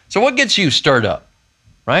 So what gets you stirred up,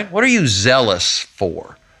 right? What are you zealous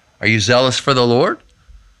for? Are you zealous for the Lord?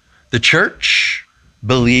 The church,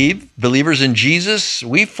 believers in Jesus,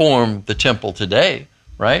 we form the temple today,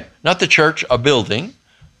 right? Not the church, a building,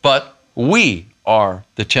 but we are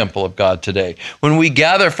the temple of God today. When we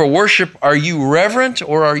gather for worship, are you reverent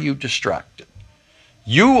or are you distracted?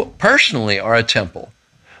 You personally are a temple.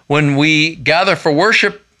 When we gather for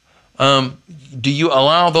worship, do you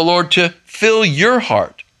allow the Lord to fill your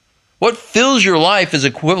heart? What fills your life is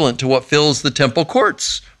equivalent to what fills the temple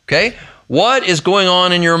courts, okay? What is going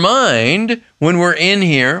on in your mind when we're in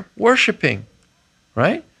here worshiping,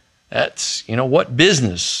 right? That's, what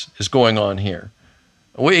business is going on here?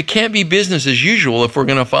 Well, it can't be business as usual if we're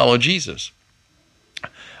going to follow Jesus.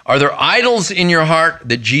 Are there idols in your heart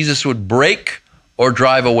that Jesus would break or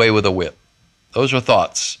drive away with a whip? Those are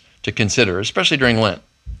thoughts to consider, especially during Lent.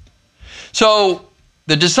 So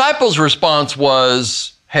the disciples' response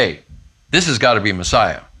was, hey, this has got to be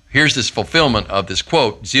Messiah. Here's this fulfillment of this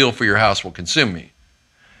quote, zeal for your house will consume me.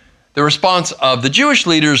 The response of the Jewish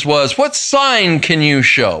leaders was, what sign can you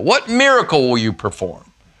show? What miracle will you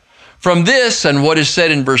perform? From this and what is said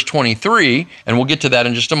in verse 23, and we'll get to that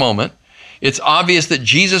in just a moment, it's obvious that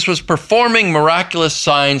Jesus was performing miraculous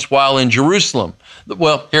signs while in Jerusalem.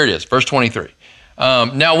 Well, here it is, verse 23.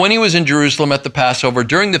 Now, when he was in Jerusalem at the Passover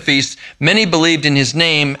during the feast, many believed in his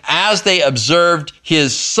name as they observed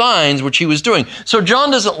his signs, which he was doing. So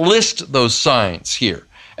John doesn't list those signs here.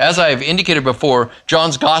 As I have indicated before,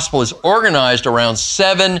 John's gospel is organized around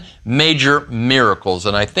 7 major miracles,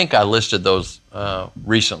 and I think I listed those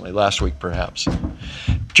recently, last week perhaps.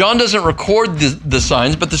 John doesn't record the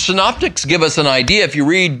signs, but the synoptics give us an idea. If you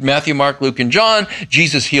read Matthew, Mark, Luke, and John,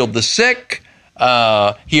 Jesus healed the sick.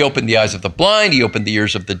 He opened the eyes of the blind. He opened the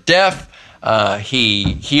ears of the deaf.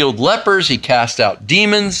 He healed lepers. He cast out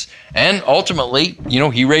demons. And ultimately,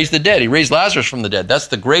 he raised the dead. He raised Lazarus from the dead. That's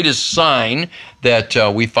the greatest sign that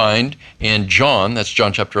we find in John. That's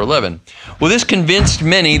John chapter 11. Well, this convinced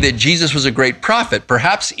many that Jesus was a great prophet,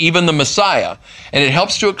 perhaps even the Messiah. And it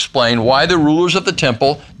helps to explain why the rulers of the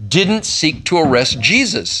temple didn't seek to arrest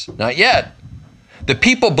Jesus. Not yet. The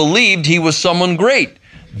people believed he was someone great.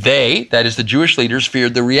 They, that is the Jewish leaders,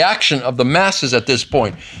 feared the reaction of the masses at this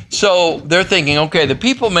point. So they're thinking, okay, the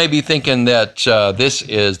people may be thinking that this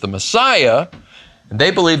is the Messiah, and they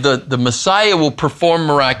believe the Messiah will perform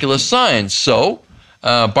miraculous signs. So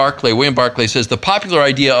William Barclay says, the popular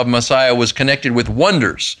idea of Messiah was connected with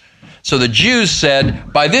wonders. So the Jews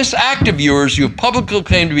said, by this act of yours, you have publicly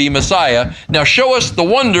claimed to be Messiah. Now show us the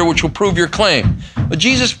wonder which will prove your claim. But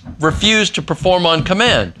Jesus refused to perform on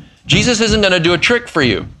command. Jesus isn't going to do a trick for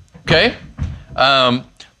you, okay?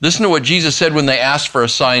 Listen to what Jesus said when they asked for a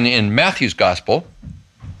sign in Matthew's gospel.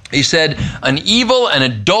 He said, an evil and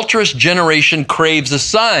adulterous generation craves a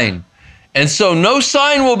sign, and so no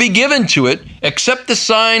sign will be given to it except the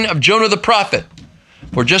sign of Jonah the prophet.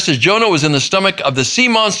 For just as Jonah was in the stomach of the sea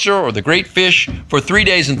monster or the great fish for 3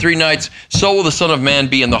 days and 3 nights, so will the Son of Man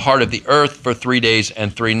be in the heart of the earth for 3 days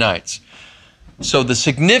and 3 nights. So the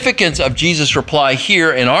significance of Jesus' reply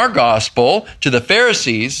here in our gospel to the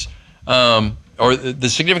Pharisees, or the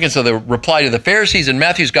significance of the reply to the Pharisees in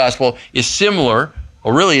Matthew's gospel is similar,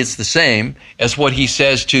 or really it's the same, as what he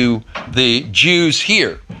says to the Jews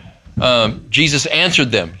here. Jesus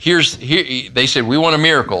answered them. They said, we want a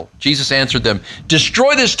miracle. Jesus answered them,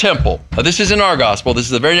 destroy this temple. Now, this is in our gospel. This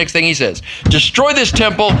is the very next thing he says. Destroy this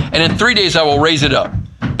temple, and in 3 days I will raise it up.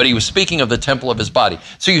 But he was speaking of the temple of his body.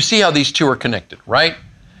 So you see how these two are connected, right?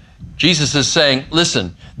 Jesus is saying,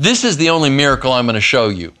 listen, this is the only miracle I'm going to show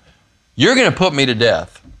you. You're going to put me to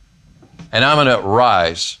death, and I'm going to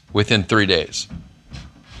rise within 3 days.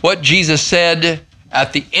 What Jesus said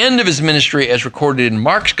at the end of his ministry, as recorded in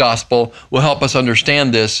Mark's gospel, will help us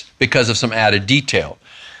understand this because of some added detail.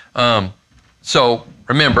 So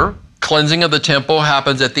remember, cleansing of the temple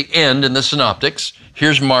happens at the end in the synoptics.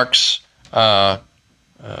 Here's Mark's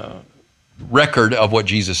record of what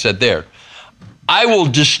Jesus said there. I will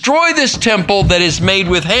destroy this temple that is made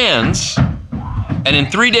with hands, and in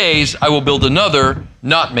 3 days I will build another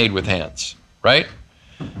not made with hands, right?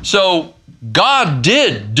 So God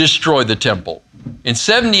did destroy the temple. In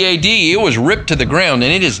 70 AD, it was ripped to the ground,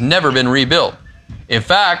 and it has never been rebuilt. In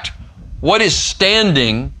fact, what is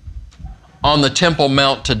standing on the Temple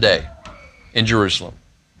Mount today in Jerusalem?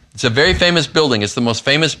 It's a very famous building. It's the most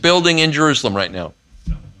famous building in Jerusalem right now.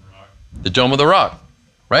 The Dome of the Rock,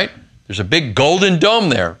 right? There's a big golden dome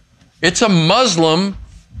there. It's a Muslim,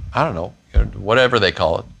 I don't know, whatever they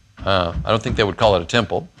call it. I don't think they would call it a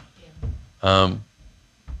temple.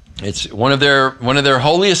 It's one of their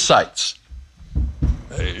holiest sites.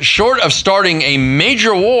 Short of starting a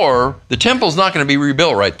major war, the temple's not going to be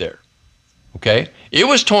rebuilt right there. Okay? It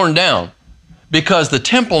was torn down because the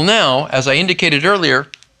temple now, as I indicated earlier,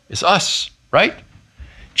 is us, right?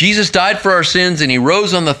 Jesus died for our sins, and he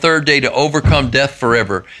rose on the third day to overcome death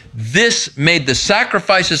forever. This made the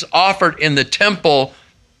sacrifices offered in the temple,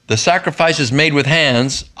 the sacrifices made with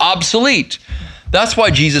hands, obsolete. That's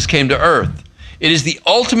why Jesus came to earth. It is the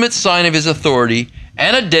ultimate sign of his authority,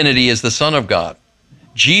 and identity as the Son of God.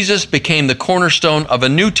 Jesus became the cornerstone of a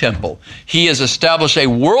new temple. He has established a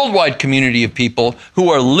worldwide community of people who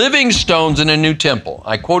are living stones in a new temple.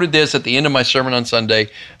 I quoted this at the end of my sermon on Sunday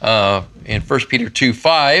in 1 Peter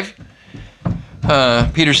 2:5.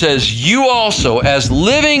 Peter says, "You also, as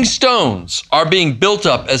living stones, are being built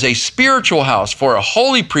up as a spiritual house for a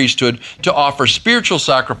holy priesthood to offer spiritual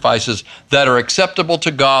sacrifices that are acceptable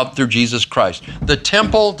to God through Jesus Christ." The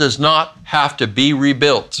temple does not have to be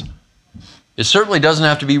rebuilt. It certainly doesn't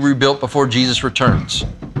have to be rebuilt before Jesus returns.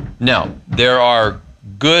 Now, there are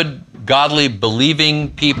good, godly, believing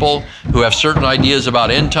people who have certain ideas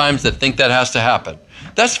about end times that think that has to happen.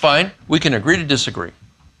 That's fine. We can agree to disagree.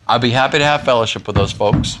 I'd be happy to have fellowship with those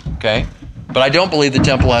folks, okay? But I don't believe the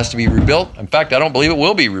temple has to be rebuilt. In fact, I don't believe it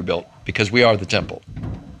will be rebuilt because we are the temple.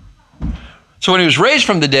 So when he was raised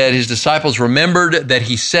from the dead, his disciples remembered that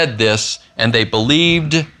he said this, and they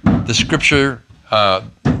believed the scripture.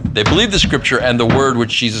 They believed the scripture and the word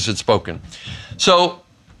which Jesus had spoken. So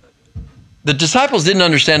the disciples didn't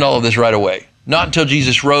understand all of this right away, not until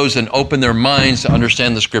Jesus rose and opened their minds to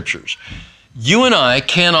understand the scriptures. You and I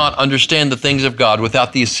cannot understand the things of God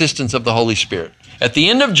without the assistance of the Holy Spirit. At the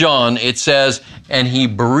end of John, it says, and he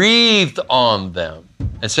breathed on them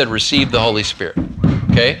and said, receive the Holy Spirit.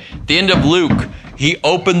 Okay? At the end of Luke, he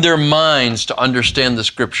opened their minds to understand the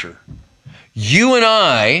scripture. You and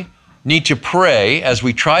I need to pray, as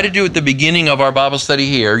we try to do at the beginning of our Bible study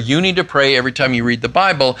here. You need to pray every time you read the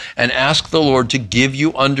Bible and ask the Lord to give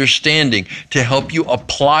you understanding, to help you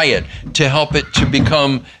apply it, to help it to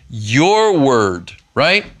become your word,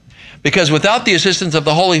 right? Because without the assistance of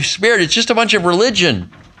the Holy Spirit, it's just a bunch of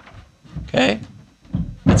religion, okay?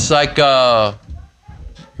 It's like,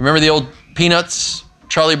 remember the old Peanuts,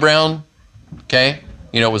 Charlie Brown, okay?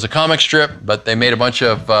 You know, it was a comic strip, but they made a bunch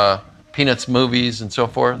of Peanuts movies and so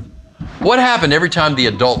forth. What happened every time the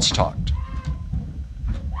adults talked?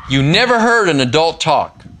 You never heard an adult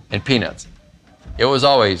talk in Peanuts. It was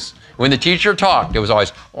always, when the teacher talked, it was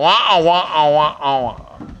always, wah, wah, wah,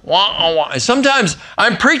 wah, wah, wah. And sometimes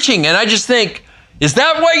I'm preaching and I just think, is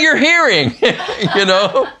that what you're hearing? You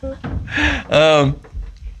know?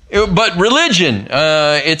 But religion,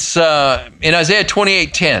 it's in Isaiah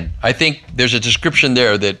 28:10. I think there's a description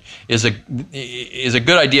there that is a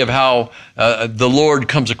good idea of how the Lord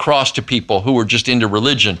comes across to people who are just into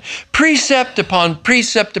religion. Precept upon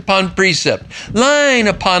precept upon precept, line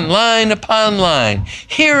upon line upon line,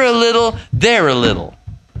 here a little, there a little.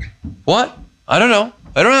 What? I don't know.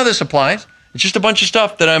 I don't know how this applies. It's just a bunch of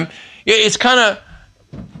stuff that it's kind of,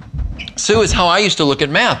 Sue, is how I used to look at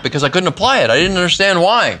math because I couldn't apply it. I didn't understand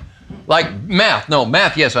why. Like math,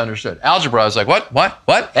 yes, I understood. Algebra, I was like,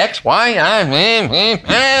 what? X, Y? I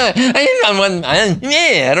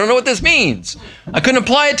don't know what this means. I couldn't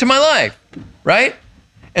apply it to my life, right?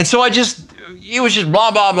 And so it was just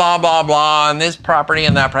blah, blah, blah, blah, blah, and this property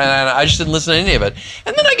and that property. I just didn't listen to any of it.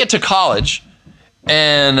 And then I get to college,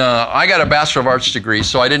 and I got a Bachelor of Arts degree,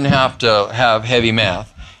 so I didn't have to have heavy math.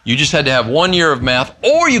 You just had to have 1 year of math,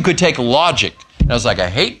 or you could take logic. And I was like, I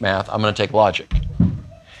hate math, I'm going to take logic.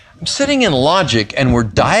 I'm sitting in logic, and we're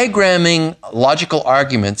diagramming logical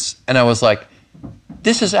arguments, and I was like,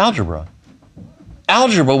 this is algebra.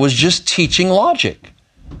 Algebra was just teaching logic.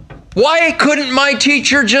 Why couldn't my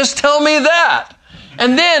teacher just tell me that?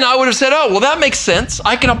 And then I would have said, oh, well, that makes sense.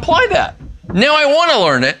 I can apply that. Now I want to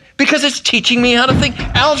learn it because it's teaching me how to think.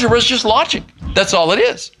 Algebra is just logic. That's all it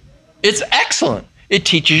is. It's excellent. It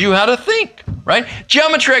teaches you how to think, right?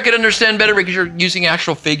 Geometry I could understand better because you're using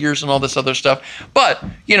actual figures and all this other stuff. But,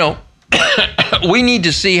 you know, we need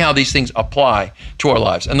to see how these things apply to our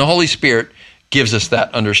lives. And the Holy Spirit gives us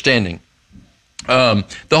that understanding. The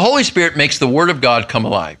Holy Spirit makes the Word of God come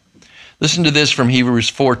alive. Listen to this from Hebrews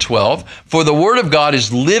 4:12. For the Word of God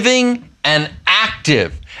is living and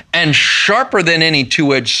active and sharper than any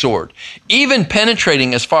two-edged sword, even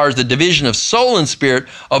penetrating as far as the division of soul and spirit,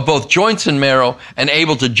 of both joints and marrow, and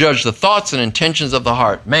able to judge the thoughts and intentions of the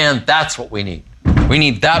heart. Man, that's what we need. We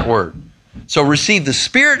need that word. So receive the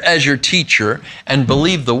Spirit as your teacher and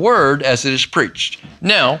believe the word as it is preached.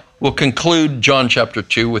 Now, we'll conclude John chapter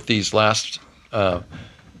 2 with these last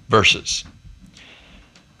verses.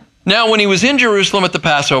 Now, when he was in Jerusalem at the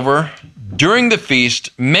Passover, during the feast,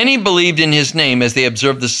 many believed in his name as they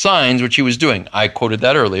observed the signs which he was doing. I quoted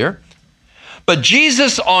that earlier. But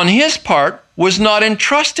Jesus, on his part, was not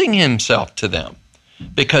entrusting himself to them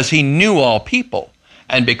because he knew all people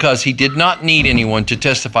and because he did not need anyone to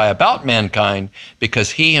testify about mankind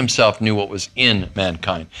because he himself knew what was in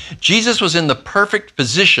mankind. Jesus was in the perfect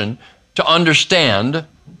position to understand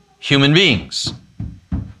human beings.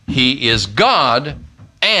 He is God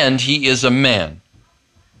and he is a man.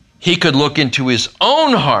 He could look into his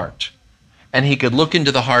own heart, and he could look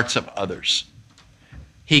into the hearts of others.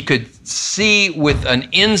 He could see with an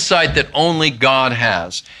insight that only God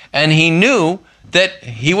has. And he knew that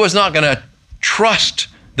he was not going to trust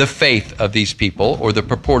the faith of these people or the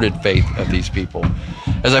purported faith of these people.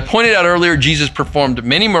 As I pointed out earlier, Jesus performed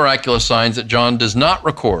many miraculous signs that John does not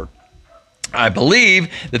record. I believe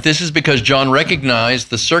that this is because John recognized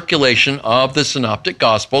the circulation of the Synoptic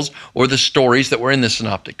Gospels, or the stories that were in the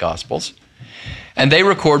Synoptic Gospels, and they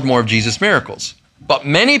record more of Jesus' miracles. But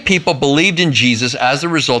many people believed in Jesus as a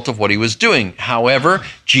result of what he was doing. However,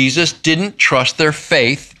 Jesus didn't trust their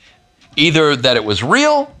faith, either that it was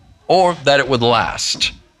real or that it would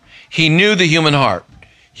last. He knew the human heart.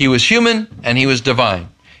 He was human and he was divine.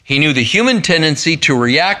 He knew the human tendency to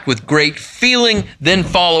react with great feeling, then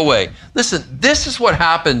fall away. Listen, this is what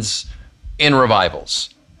happens in revivals.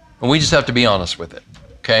 And we just have to be honest with it,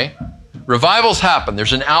 okay? Revivals happen.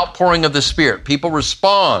 There's an outpouring of the Spirit. People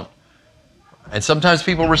respond. And sometimes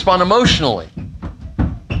people respond emotionally.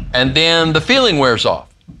 And then the feeling wears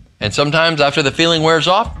off. And sometimes after the feeling wears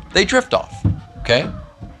off, they drift off, okay?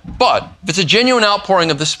 But if it's a genuine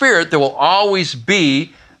outpouring of the Spirit, there will always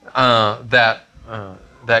be that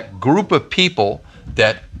group of people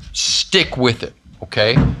that stick with it,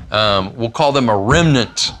 okay? We'll call them a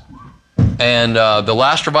remnant. And the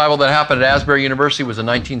last revival that happened at Asbury University was in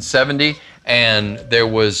 1970, and there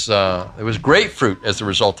was great fruit as a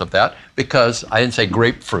result of that, because I didn't say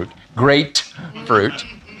grapefruit, great fruit.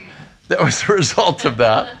 That was the result of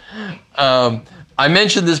that. I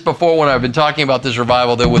mentioned this before when I've been talking about this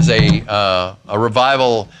revival. There was a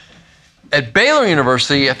revival at Baylor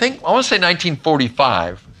University, I want to say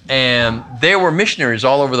 1945, and there were missionaries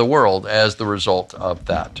all over the world as the result of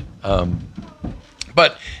that.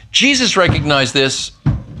 But Jesus recognized this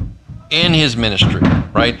in his ministry,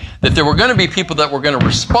 right? That there were going to be people that were going to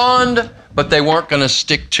respond, but they weren't going to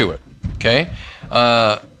stick to it, okay?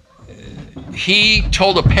 He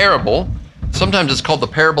told a parable. Sometimes it's called the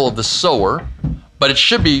parable of the sower, but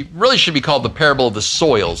it really should be called the parable of the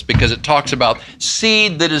soils, because it talks about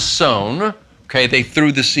seed that is sown, okay? They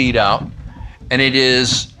threw the seed out, and it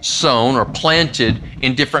is sown or planted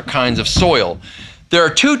in different kinds of soil. There are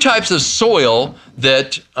two types of soil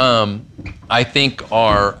that I think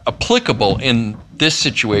are applicable in this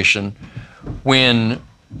situation when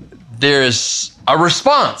there's a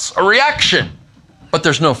response, a reaction, but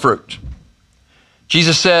there's no fruit.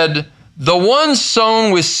 Jesus said, "The one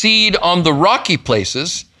sown with seed on the rocky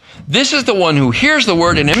places, this is the one who hears the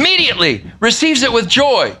word and immediately receives it with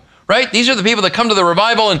joy," right? These are the people that come to the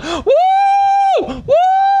revival and woo,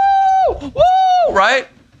 woo, woo, right?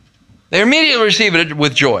 They immediately receive it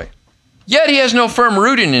with joy. Yet he has no firm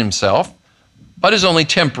root in himself, but is only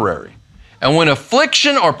temporary. And when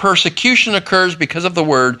affliction or persecution occurs because of the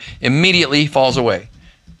word, immediately he falls away.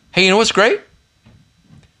 Hey, you know what's great?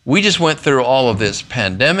 We just went through all of this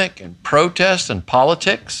pandemic and protest and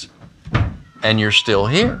politics, and you're still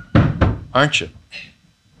here, aren't you?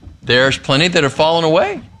 There's plenty that have fallen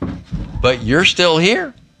away, but you're still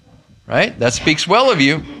here, right? That speaks well of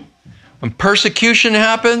you. When persecution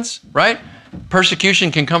happens, right?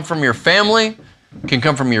 Persecution can come from your family, can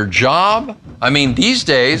come from your job. I mean, these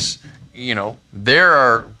days, there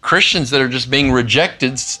are Christians that are just being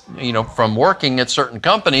rejected, from working at certain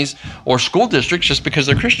companies or school districts just because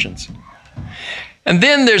they're Christians. And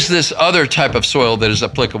then there's this other type of soil that is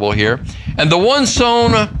applicable here. And the one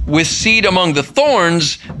sown with seed among the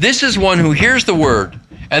thorns, this is one who hears the word,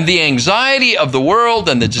 and the anxiety of the world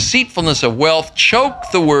and the deceitfulness of wealth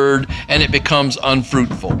choke the word, and it becomes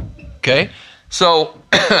unfruitful. Okay? So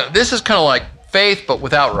this is kind of like faith, but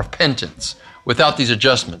without repentance, without these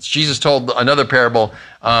adjustments. Jesus told another parable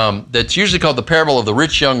that's usually called the parable of the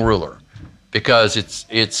rich young ruler, because it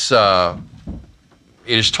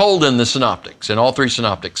is told in the synoptics, in all three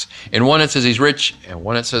synoptics. In one it says he's rich, and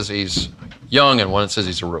one it says he's young, and one it says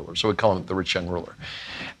he's a ruler. So we call him the rich young ruler.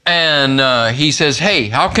 And he says, "Hey,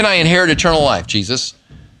 how can I inherit eternal life, Jesus?"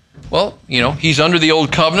 Well, he's under the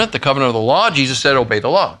old covenant, the covenant of the law. Jesus said, obey the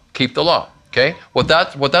law, keep the law. Okay, what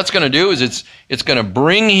that's going to do is it's going to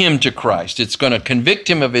bring him to Christ. It's going to convict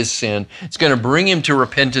him of his sin. It's going to bring him to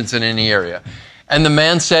repentance in any area. And the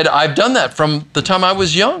man said, "I've done that from the time I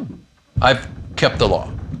was young. I've kept the law."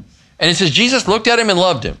 And it says Jesus looked at him and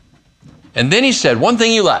loved him. And then he said, "One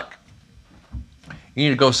thing you lack. You need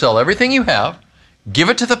to go sell everything you have, give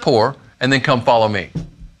it to the poor, and then come follow me."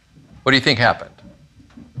 What do you think happened?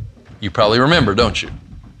 You probably remember, don't you?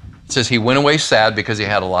 It says he went away sad because he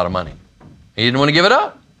had a lot of money. He didn't want to give it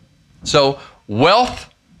up. So wealth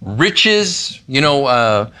riches,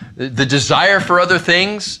 the desire for other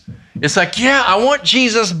things. It's like, yeah, I want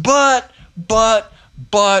Jesus, but I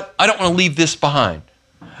don't want to leave this behind.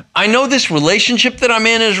 I know this relationship that I'm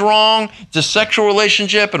in is wrong. It's a sexual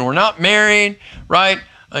relationship and we're not married, right?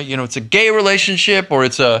 It's a gay relationship, or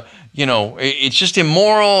it's it's just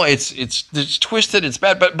immoral. It's twisted. It's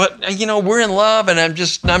bad. But we're in love, and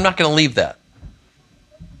I'm not going to leave that.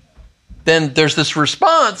 Then there's this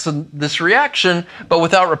response and this reaction, but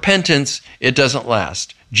without repentance, it doesn't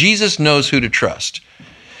last. Jesus knows who to trust.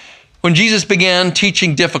 When Jesus began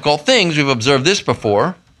teaching difficult things, we've observed this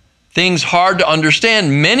before, things hard to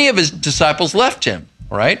understand, many of his disciples left him,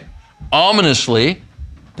 right? Ominously,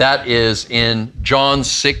 that is in John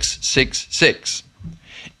 6:6.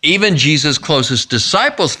 Even Jesus' closest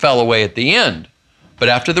disciples fell away at the end. But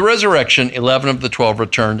after the resurrection, 11 of the 12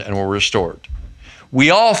 returned and were restored. We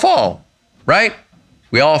all fall, right?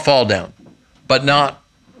 We all fall down, but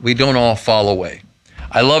we don't all fall away.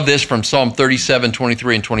 I love this from Psalm 37,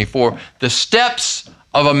 23, and 24. The steps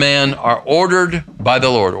of a man are ordered by the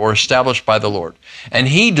Lord, or established by the Lord, and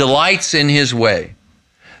he delights in his way.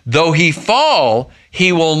 Though he fall,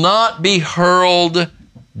 he will not be hurled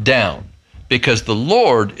down, because the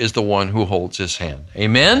Lord is the one who holds his hand.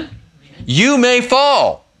 Amen? You may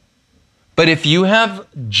fall, but if you have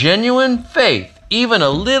genuine faith, even a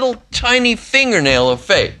little tiny fingernail of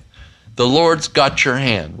faith, the Lord's got your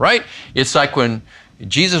hand, right? It's like when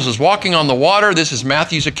Jesus was walking on the water. This is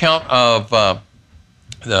Matthew's account of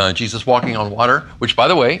Jesus walking on water, which, by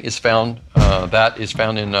the way, is found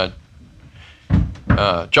in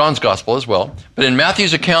John's gospel as well. But in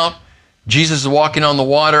Matthew's account, Jesus is walking on the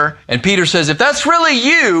water, and Peter says, if that's really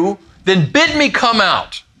you, then bid me come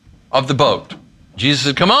out of the boat. Jesus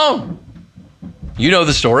said, come on. You know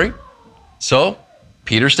the story. So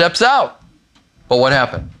Peter steps out. But what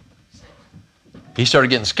happened? He started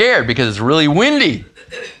getting scared because it's really windy,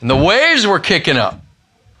 and the waves were kicking up.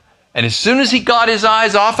 And as soon as he got his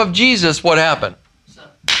eyes off of Jesus, what happened?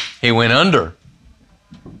 He went under.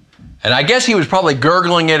 And I guess he was probably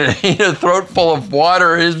gurgling it and he had a throat full of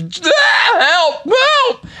water. Help!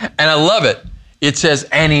 And I love it. It says,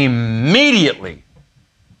 and immediately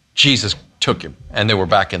Jesus took him and they were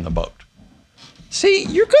back in the boat. See,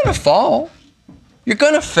 you're going to fall. You're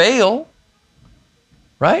going to fail.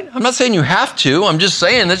 Right? I'm not saying you have to. I'm just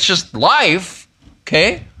saying that's just life.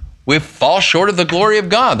 Okay? We fall short of the glory of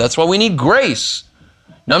God. That's why we need grace.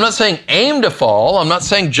 Now, I'm not saying aim to fall. I'm not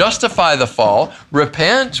saying justify the fall.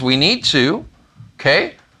 Repent. We need to.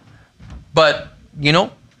 Okay? But,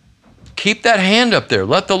 keep that hand up there.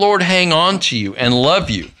 Let the Lord hang on to you and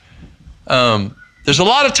love you. There's a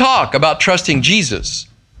lot of talk about trusting Jesus.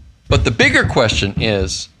 But the bigger question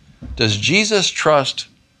is, does Jesus trust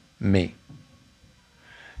me?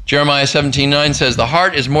 Jeremiah 17:9 says, the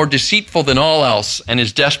heart is more deceitful than all else and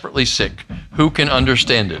is desperately sick. Who can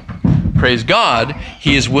understand it? Praise God,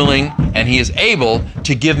 he is willing and he is able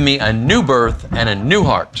to give me a new birth and a new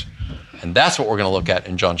heart. And that's what we're going to look at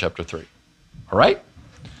in John chapter 3. All right?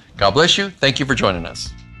 God bless you. Thank you for joining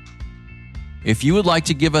us. If you would like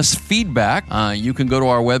to give us feedback, you can go to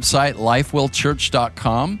our website,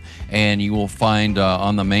 lifewellchurch.com, and you will find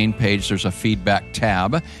on the main page there's a feedback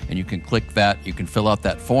tab, and you can click that. You can fill out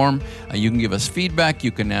that form. You can give us feedback.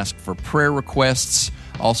 You can ask for prayer requests,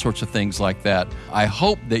 all sorts of things like that. I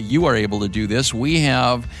hope that you are able to do this. We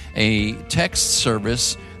have a text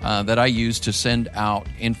service that I use to send out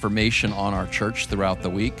information on our church throughout the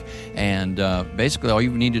week, and basically all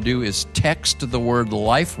you need to do is text the word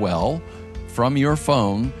LifeWell from your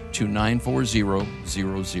phone to 94000.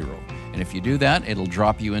 And if you do that, it'll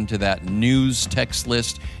drop you into that news text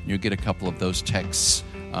list, and you'll get a couple of those texts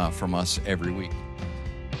from us every week.